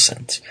a real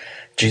sense,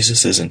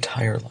 Jesus'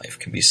 entire life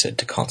can be said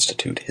to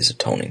constitute his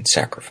atoning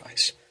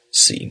sacrifice.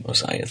 See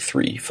Mosiah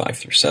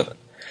 3:5-7.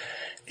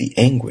 The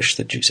anguish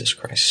that Jesus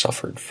Christ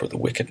suffered for the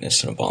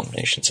wickedness and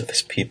abominations of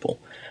his people,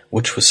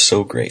 which was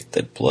so great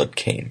that blood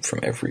came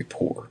from every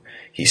pore,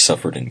 he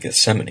suffered in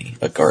Gethsemane,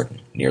 a garden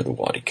near the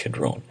Wadi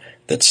Kidron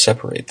that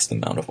separates the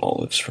Mount of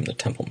Olives from the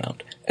Temple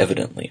Mount,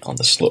 evidently on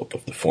the slope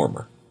of the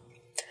former.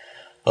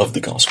 Of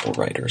the Gospel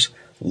writers,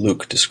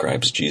 Luke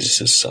describes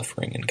Jesus'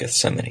 suffering in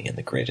Gethsemane in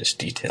the greatest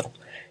detail,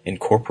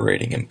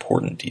 incorporating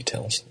important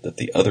details that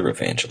the other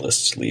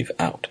evangelists leave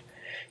out.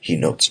 He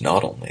notes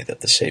not only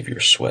that the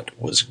Savior's sweat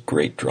was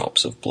great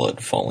drops of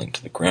blood falling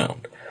to the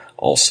ground,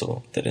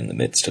 also that in the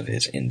midst of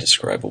his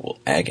indescribable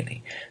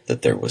agony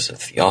that there was a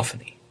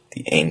theophany,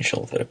 the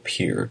angel that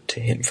appeared to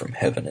him from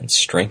heaven and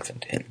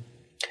strengthened him.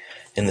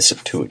 In the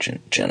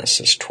Septuagint,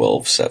 Genesis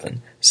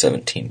 12:7,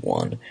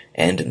 17:1,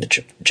 and in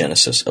the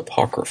Genesis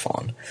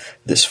Apocryphon,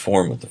 this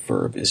form of the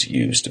verb is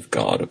used of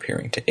God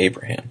appearing to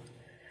Abraham.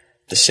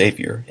 The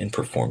Savior, in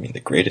performing the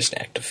greatest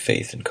act of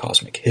faith in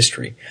cosmic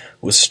history,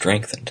 was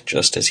strengthened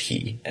just as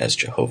he, as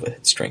Jehovah,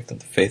 had strengthened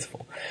the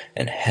faithful,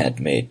 and had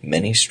made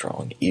many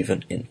strong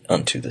even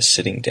unto the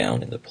sitting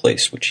down in the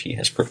place which he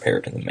has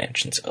prepared in the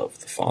mansions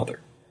of the Father.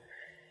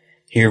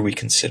 Here we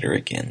consider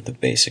again the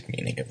basic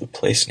meaning of the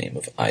place name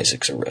of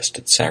Isaac's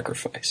arrested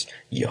sacrifice,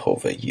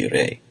 Yehovah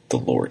Yireh, the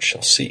Lord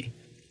shall see.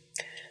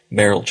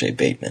 Merrill J.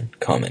 Bateman,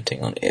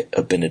 commenting on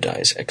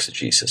Abinadi's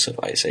exegesis of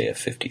Isaiah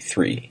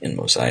 53 in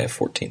Mosiah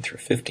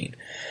 14-15,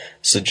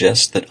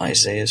 suggests that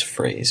Isaiah's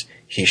phrase,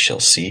 he shall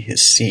see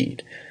his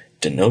seed,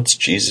 denotes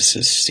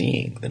Jesus'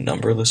 seeing the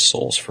numberless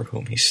souls for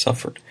whom he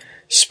suffered,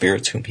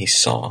 spirits whom he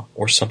saw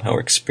or somehow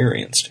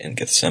experienced in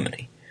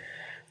Gethsemane.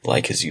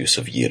 Like his use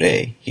of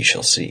Yireh, he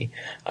shall see,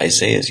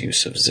 Isaiah's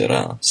use of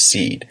Zerah,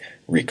 seed,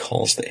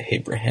 recalls the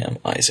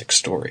Abraham-Isaac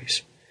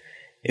stories.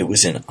 It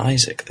was in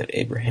Isaac that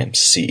Abraham's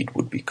seed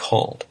would be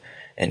called,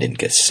 and in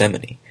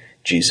Gethsemane,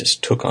 Jesus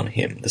took on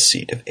him the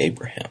seed of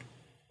Abraham,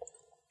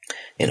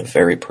 in a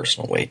very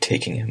personal way,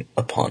 taking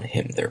upon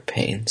him their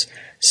pains,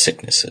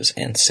 sicknesses,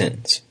 and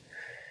sins.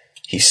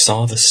 He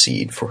saw the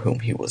seed for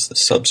whom he was the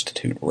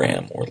substitute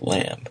ram or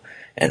lamb,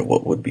 and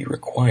what would be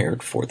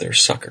required for their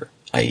succor,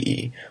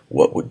 i.e.,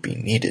 what would be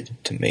needed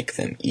to make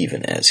them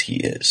even as he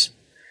is.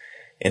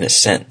 In a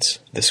sense,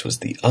 this was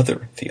the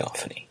other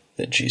Theophany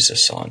that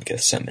Jesus saw in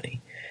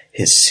Gethsemane,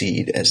 his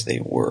seed as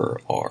they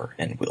were, are,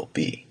 and will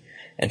be,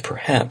 and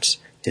perhaps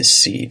his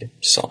seed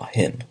saw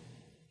him.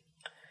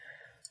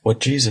 What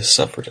Jesus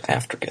suffered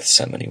after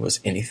Gethsemane was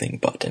anything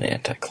but an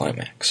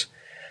anticlimax.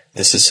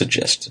 This is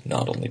suggested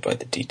not only by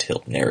the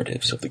detailed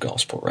narratives of the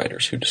gospel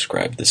writers who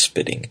describe the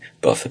spitting,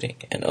 buffeting,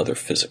 and other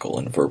physical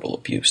and verbal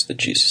abuse that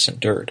Jesus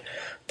endured,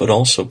 but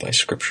also by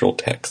scriptural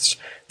texts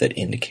that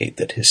indicate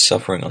that his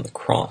suffering on the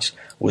cross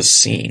was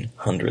seen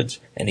hundreds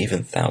and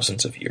even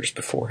thousands of years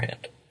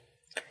beforehand.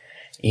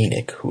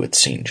 Enoch, who had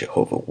seen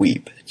Jehovah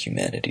weep at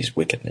humanity's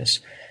wickedness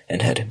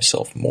and had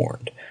himself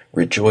mourned,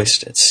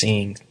 rejoiced at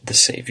seeing the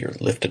Savior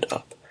lifted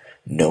up,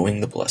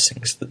 knowing the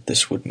blessings that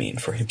this would mean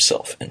for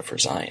himself and for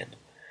Zion.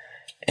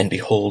 And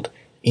behold,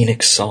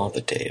 Enoch saw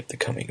the day of the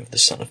coming of the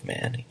Son of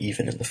Man,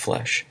 even in the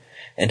flesh,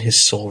 and his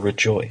soul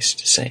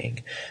rejoiced,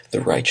 saying,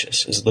 the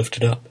righteous is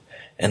lifted up,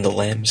 and the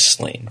Lamb is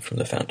slain from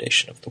the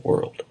foundation of the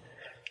world.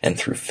 And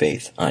through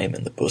faith I am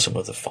in the bosom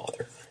of the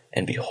Father,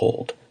 and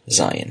behold,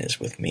 Zion is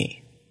with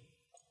me.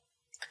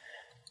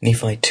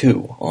 Nephi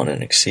too, on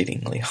an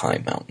exceedingly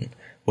high mountain,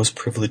 was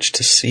privileged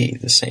to see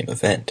the same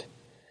event.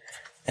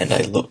 And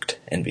I looked,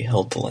 and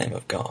beheld the Lamb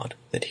of God,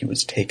 that he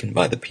was taken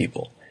by the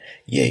people,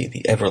 yea,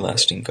 the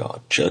everlasting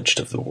God judged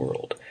of the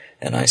world,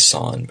 and I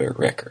saw and bear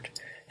record,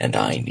 and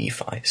I,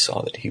 Nephi,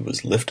 saw that he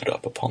was lifted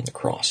up upon the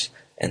cross,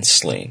 and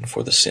slain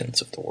for the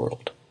sins of the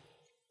world.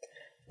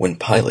 When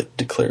Pilate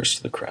declares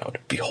to the crowd,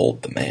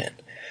 behold the man,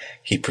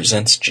 he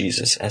presents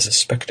Jesus as a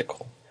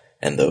spectacle,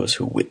 and those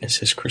who witness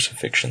his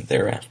crucifixion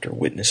thereafter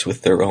witness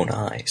with their own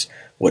eyes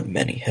what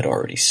many had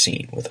already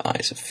seen with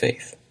eyes of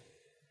faith.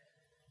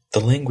 The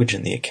language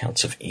in the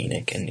accounts of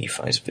Enoch and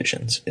Nephi's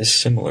visions is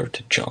similar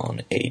to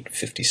John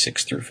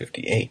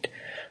 8:56-58,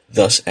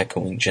 thus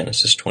echoing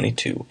Genesis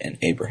 22 and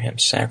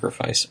Abraham's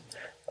sacrifice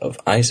of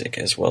Isaac,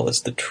 as well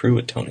as the true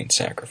atoning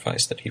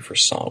sacrifice that he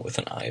foresaw with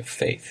an eye of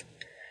faith.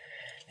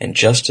 And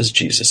just as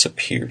Jesus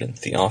appeared in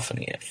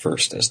Theophany at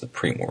first as the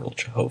premortal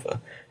Jehovah,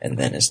 and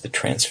then as the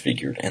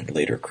transfigured and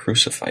later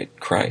crucified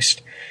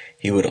Christ,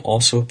 he would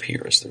also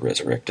appear as the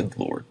resurrected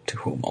Lord, to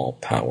whom all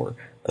power,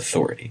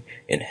 authority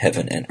in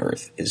heaven and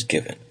earth is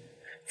given,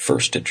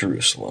 first to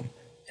Jerusalem,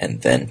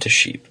 and then to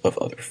sheep of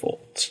other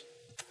folds.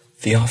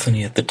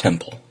 Theophany at the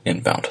Temple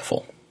in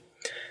Bountiful.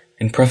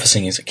 In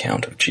prefacing his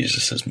account of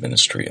Jesus'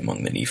 ministry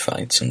among the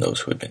Nephites and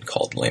those who had been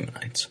called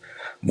Lamanites,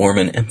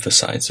 Mormon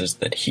emphasizes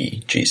that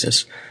he,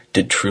 Jesus,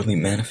 did truly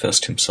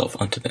manifest himself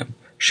unto them,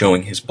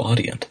 showing his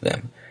body unto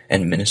them,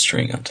 and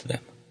ministering unto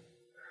them.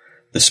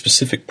 The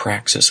specific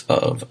praxis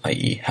of,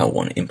 i.e., how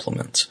one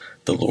implements,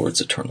 the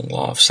Lord's eternal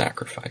law of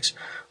sacrifice,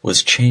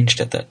 was changed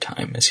at that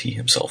time, as he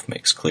himself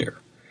makes clear.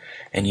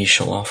 And ye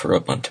shall offer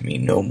up unto me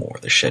no more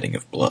the shedding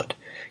of blood,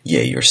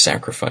 yea, your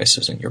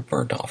sacrifices and your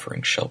burnt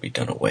offerings shall be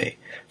done away,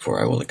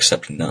 for I will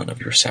accept none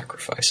of your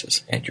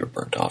sacrifices and your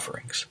burnt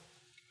offerings.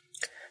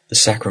 The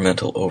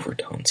sacramental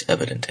overtones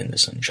evident in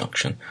this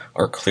injunction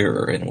are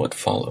clearer in what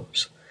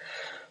follows.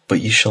 But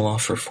ye shall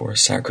offer for a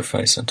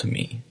sacrifice unto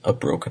me a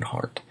broken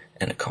heart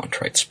and a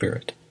contrite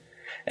spirit.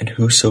 And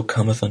whoso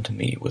cometh unto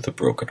me with a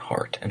broken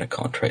heart and a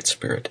contrite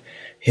spirit,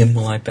 him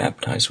will I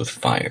baptize with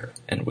fire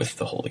and with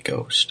the Holy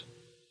Ghost.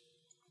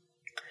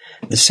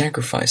 The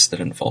sacrifice that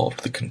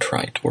involved the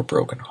contrite or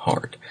broken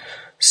heart,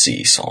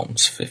 see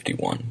Psalms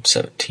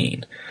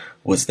 51:17,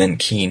 was then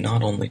key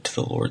not only to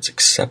the Lord's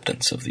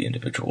acceptance of the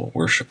individual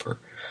worshipper,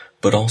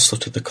 but also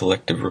to the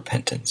collective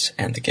repentance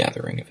and the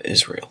gathering of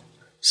Israel,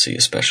 see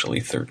especially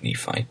 3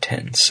 Nephi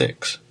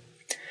 10:6.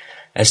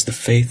 As the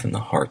faith in the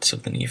hearts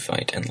of the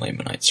Nephite and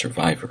Lamanite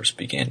survivors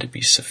began to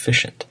be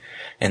sufficient,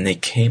 and they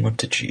came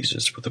unto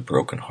Jesus with a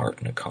broken heart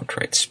and a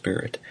contrite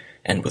spirit,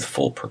 and with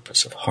full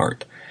purpose of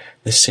heart,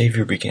 the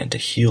Savior began to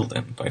heal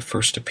them by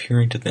first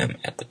appearing to them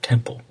at the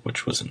temple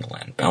which was in the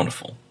land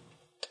Bountiful.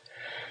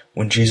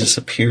 When Jesus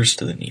appears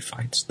to the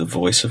Nephites, the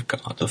voice of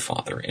God the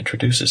Father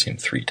introduces him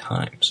 3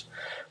 times,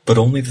 but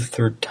only the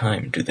 3rd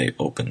time do they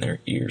open their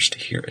ears to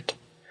hear it.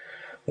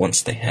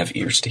 Once they have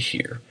ears to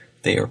hear,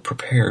 they are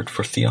prepared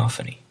for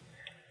theophany.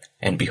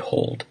 And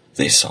behold,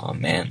 they saw a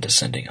man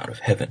descending out of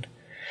heaven,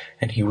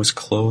 and he was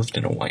clothed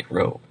in a white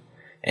robe,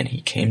 and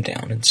he came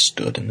down and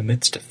stood in the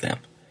midst of them.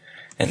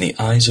 And the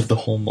eyes of the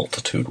whole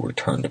multitude were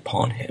turned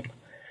upon him,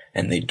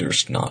 and they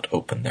durst not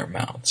open their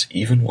mouths,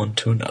 even one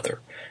to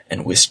another,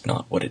 and wist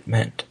not what it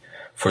meant,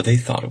 for they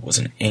thought it was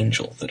an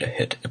angel that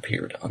had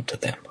appeared unto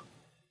them.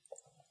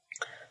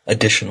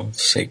 Additional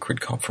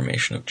sacred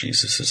confirmation of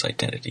Jesus'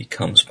 identity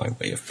comes by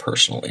way of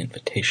personal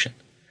invitation.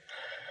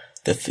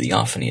 The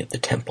theophany at the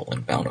temple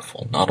in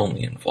Bountiful not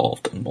only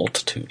involved a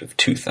multitude of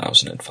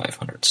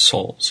 2,500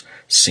 souls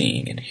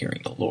seeing and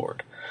hearing the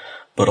Lord,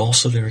 but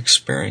also their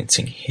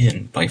experiencing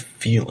him by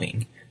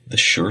feeling the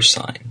sure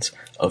signs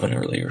of an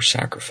earlier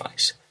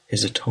sacrifice,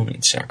 his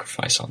atoning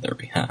sacrifice on their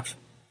behalf.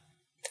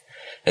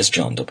 As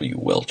John W.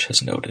 Welch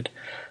has noted,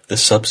 the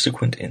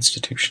subsequent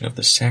institution of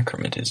the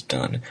sacrament is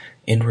done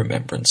in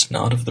remembrance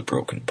not of the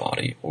broken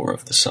body or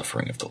of the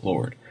suffering of the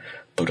Lord,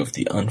 but of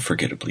the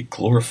unforgettably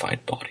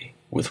glorified body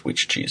with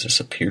which Jesus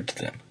appeared to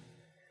them.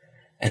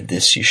 And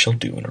this ye shall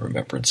do in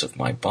remembrance of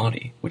my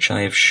body, which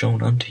I have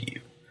shown unto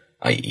you,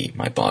 i.e.,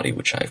 my body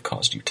which I have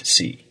caused you to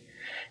see.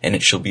 And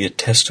it shall be a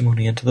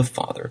testimony unto the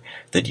Father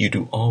that you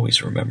do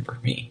always remember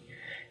me.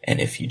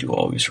 And if ye do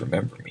always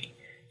remember me,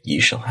 ye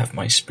shall have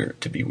my Spirit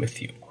to be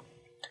with you.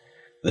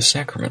 The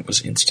sacrament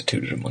was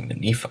instituted among the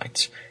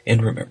Nephites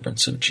in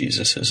remembrance of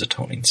Jesus'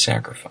 atoning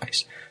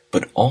sacrifice,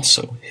 but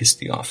also his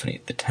theophany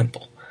at the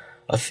temple,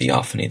 a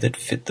theophany that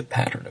fit the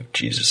pattern of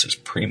Jesus'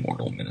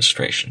 premortal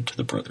ministration to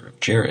the brother of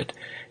Jared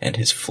and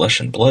his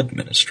flesh and blood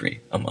ministry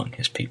among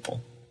his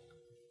people.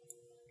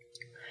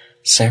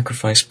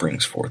 Sacrifice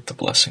brings forth the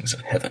blessings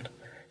of heaven,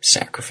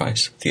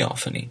 sacrifice,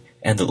 theophany,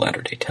 and the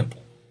Latter-day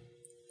Temple.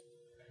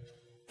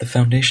 The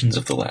foundations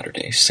of the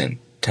Latter-day Saint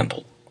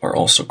Temple are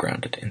also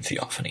grounded in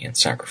theophany and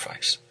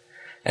sacrifice.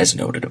 As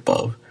noted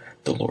above,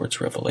 the Lord's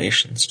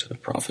revelations to the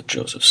prophet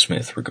Joseph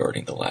Smith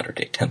regarding the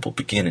Latter-day Temple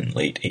begin in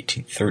late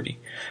 1830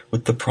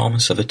 with the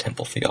promise of a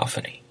temple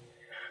theophany.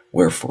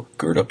 Wherefore,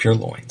 gird up your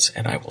loins,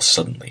 and I will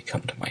suddenly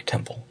come to my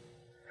temple.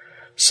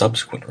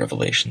 Subsequent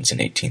revelations in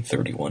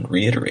 1831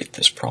 reiterate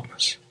this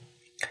promise.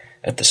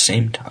 At the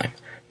same time,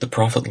 the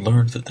prophet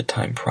learned that the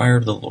time prior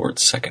to the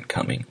Lord's second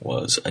coming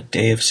was a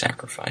day of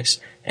sacrifice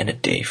and a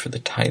day for the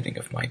tithing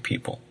of my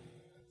people.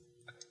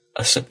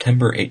 A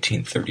September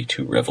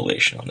 1832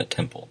 revelation on the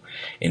temple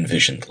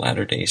envisioned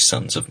latter-day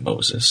sons of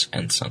Moses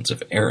and sons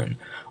of Aaron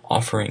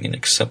offering an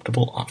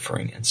acceptable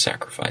offering and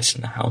sacrifice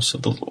in the house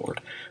of the Lord,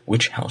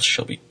 which house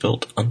shall be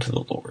built unto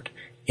the Lord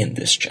in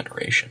this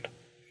generation.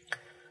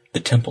 The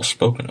temple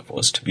spoken of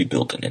was to be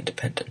built in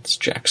Independence,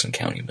 Jackson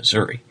County,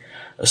 Missouri,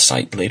 a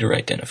site later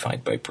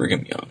identified by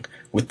Brigham Young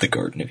with the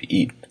Garden of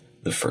Eden,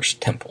 the first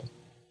temple.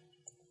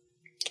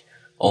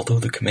 Although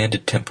the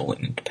commanded temple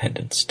in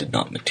Independence did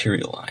not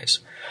materialize,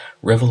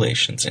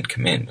 revelations and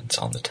commandments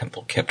on the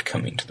temple kept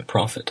coming to the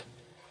prophet.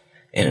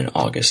 In an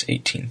August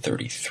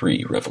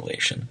 1833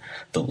 revelation,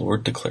 the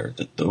Lord declared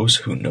that those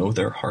who know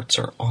their hearts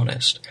are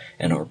honest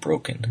and are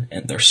broken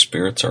and their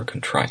spirits are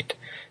contrite,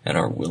 and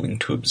are willing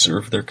to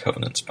observe their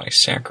covenants by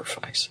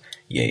sacrifice,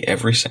 yea,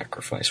 every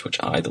sacrifice which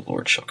I, the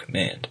Lord, shall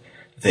command,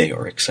 they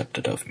are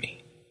accepted of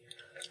me.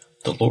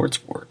 The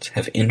Lord's words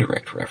have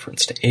indirect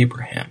reference to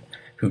Abraham,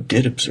 who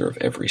did observe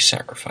every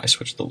sacrifice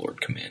which the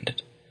Lord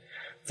commanded.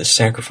 The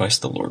sacrifice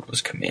the Lord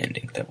was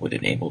commanding that would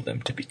enable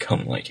them to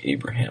become like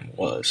Abraham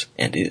was,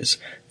 and is,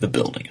 the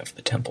building of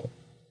the temple.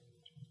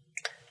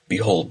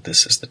 Behold,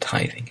 this is the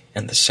tithing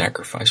and the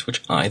sacrifice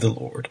which I, the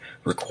Lord,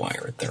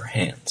 require at their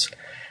hands,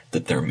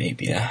 that there may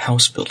be a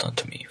house built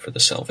unto me for the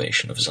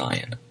salvation of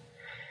Zion.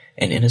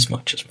 And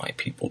inasmuch as my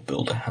people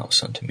build a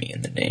house unto me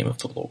in the name of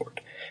the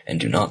Lord, and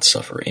do not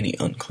suffer any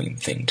unclean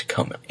thing to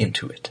come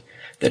into it,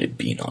 that it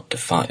be not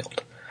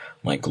defiled,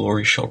 my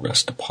glory shall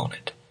rest upon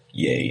it,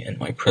 yea, and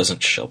my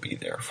presence shall be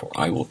there, for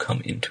I will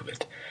come into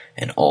it,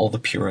 and all the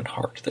pure in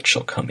heart that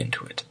shall come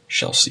into it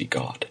shall see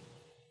God.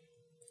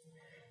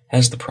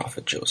 As the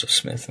prophet Joseph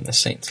Smith and the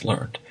saints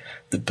learned,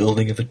 the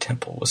building of a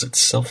temple was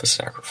itself a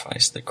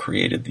sacrifice that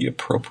created the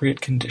appropriate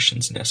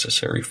conditions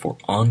necessary for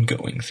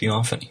ongoing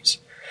theophanies,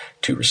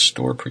 to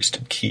restore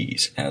priesthood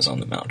keys as on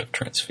the Mount of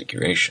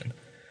Transfiguration.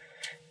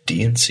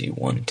 D&C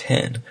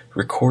 110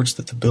 records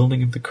that the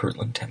building of the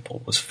Kirtland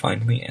Temple was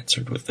finally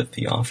answered with the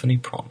theophany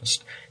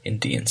promised in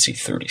D&C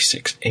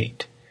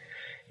 36:8.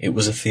 It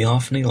was a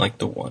theophany like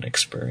the one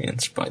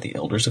experienced by the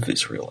elders of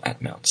Israel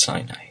at Mount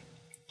Sinai.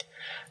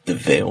 The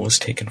veil was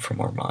taken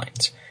from our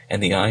minds,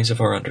 and the eyes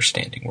of our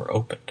understanding were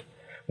opened.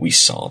 We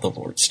saw the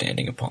Lord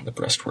standing upon the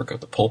breastwork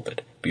of the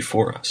pulpit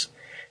before us,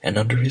 and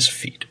under his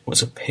feet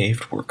was a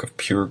paved work of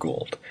pure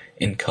gold,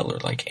 in color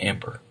like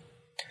amber.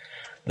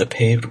 The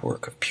paved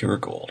work of pure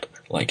gold,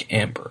 like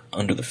amber,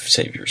 under the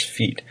Saviour's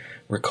feet,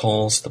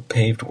 recalls the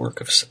paved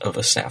work of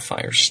a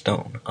sapphire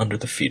stone under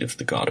the feet of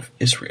the God of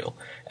Israel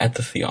at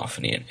the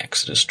Theophany in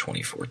Exodus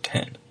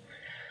 24:10.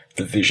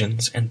 The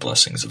visions and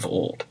blessings of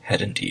old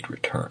had indeed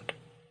returned.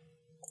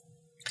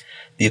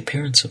 The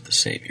appearance of the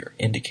Savior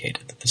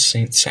indicated that the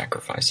saints'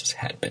 sacrifices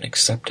had been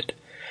accepted,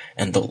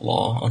 and the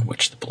law on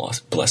which the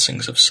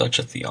blessings of such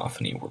a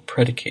theophany were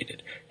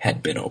predicated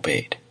had been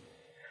obeyed.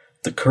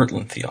 The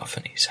Kirtland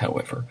theophanies,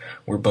 however,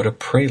 were but a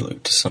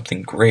prelude to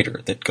something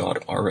greater that God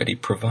already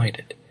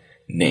provided,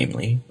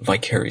 namely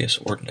vicarious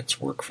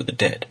ordinance work for the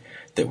dead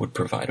that would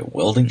provide a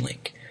welding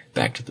link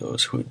back to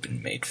those who had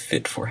been made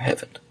fit for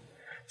heaven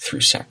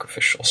through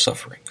sacrificial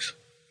sufferings.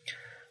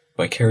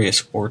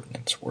 Vicarious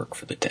ordinance work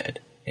for the dead,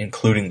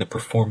 including the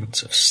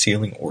performance of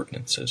sealing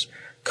ordinances,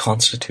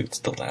 constitutes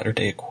the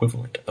latter-day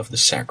equivalent of the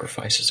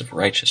sacrifices of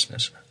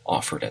righteousness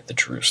offered at the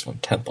Jerusalem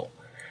temple,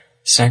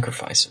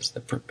 sacrifices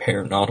that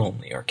prepare not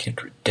only our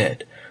kindred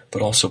dead,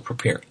 but also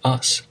prepare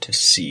us to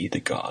see the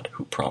God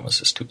who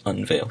promises to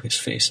unveil his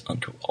face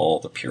unto all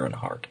the pure in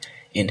heart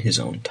in his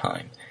own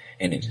time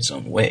and in his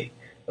own way,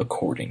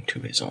 according to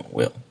his own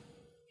will.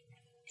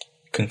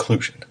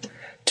 Conclusion.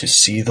 To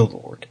see the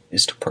Lord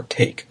is to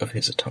partake of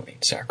his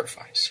atoning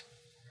sacrifice.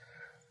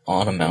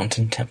 On a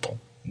mountain temple,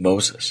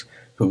 Moses,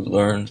 who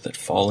learned that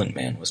fallen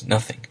man was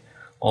nothing,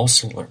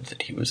 also learned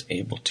that he was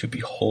able to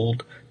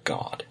behold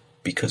God,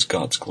 because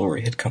God's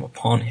glory had come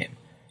upon him,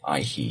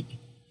 i.e.,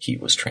 he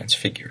was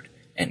transfigured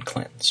and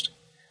cleansed.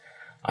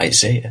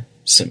 Isaiah,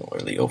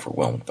 similarly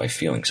overwhelmed by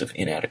feelings of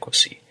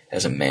inadequacy,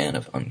 as a man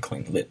of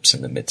unclean lips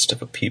in the midst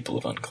of a people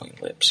of unclean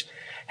lips,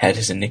 had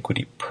his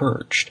iniquity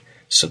purged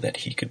so that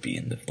he could be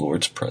in the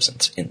Lord's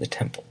presence in the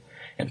temple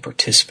and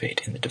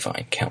participate in the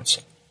divine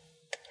council.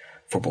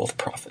 For both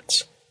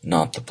prophets,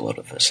 not the blood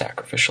of a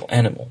sacrificial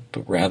animal,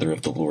 but rather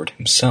of the Lord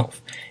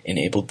himself,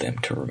 enabled them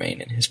to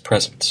remain in his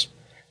presence.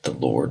 The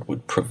Lord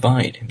would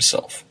provide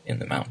himself in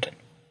the mountain.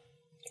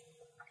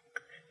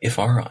 If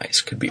our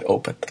eyes could be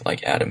opened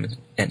like Adam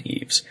and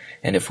Eve's,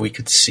 and if we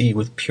could see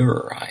with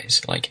purer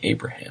eyes like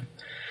Abraham,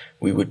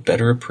 we would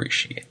better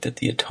appreciate that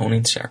the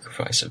atoning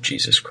sacrifice of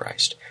Jesus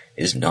Christ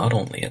is not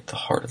only at the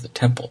heart of the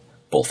temple,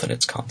 both in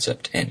its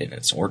concept and in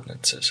its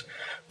ordinances,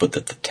 but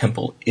that the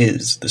temple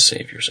is the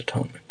Savior's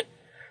atonement.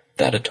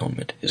 That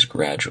atonement is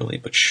gradually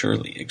but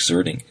surely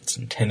exerting its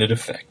intended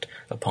effect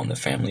upon the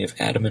family of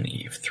Adam and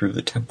Eve through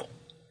the temple.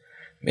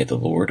 May the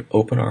Lord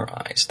open our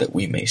eyes that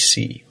we may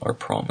see our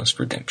promised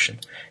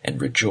redemption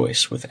and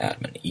rejoice with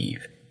Adam and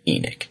Eve,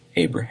 Enoch,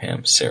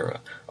 Abraham,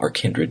 Sarah, our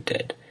kindred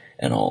dead,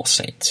 and all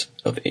saints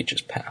of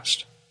ages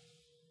past.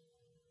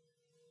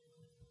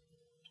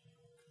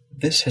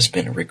 This has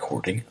been a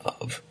recording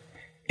of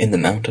In the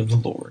Mount of the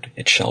Lord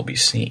It Shall Be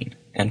Seen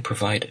and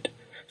Provided,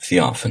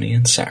 Theophany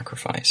and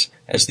Sacrifice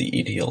as the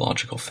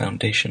Etiological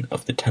Foundation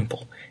of the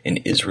Temple in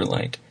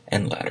Israelite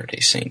and Latter-day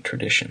Saint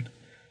tradition,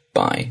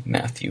 by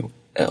Matthew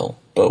L.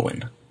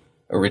 Bowen,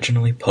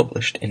 originally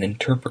published in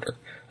Interpreter,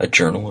 a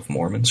Journal of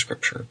Mormon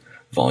Scripture,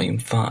 Volume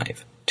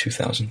 5,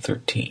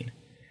 2013,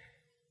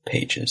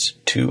 pages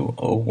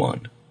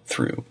 201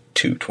 through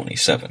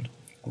 227,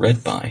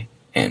 read by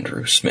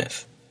Andrew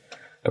Smith.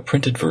 A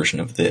printed version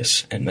of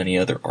this and many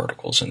other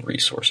articles and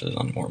resources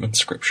on Mormon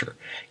Scripture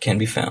can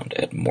be found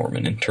at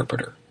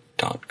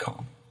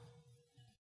mormoninterpreter.com.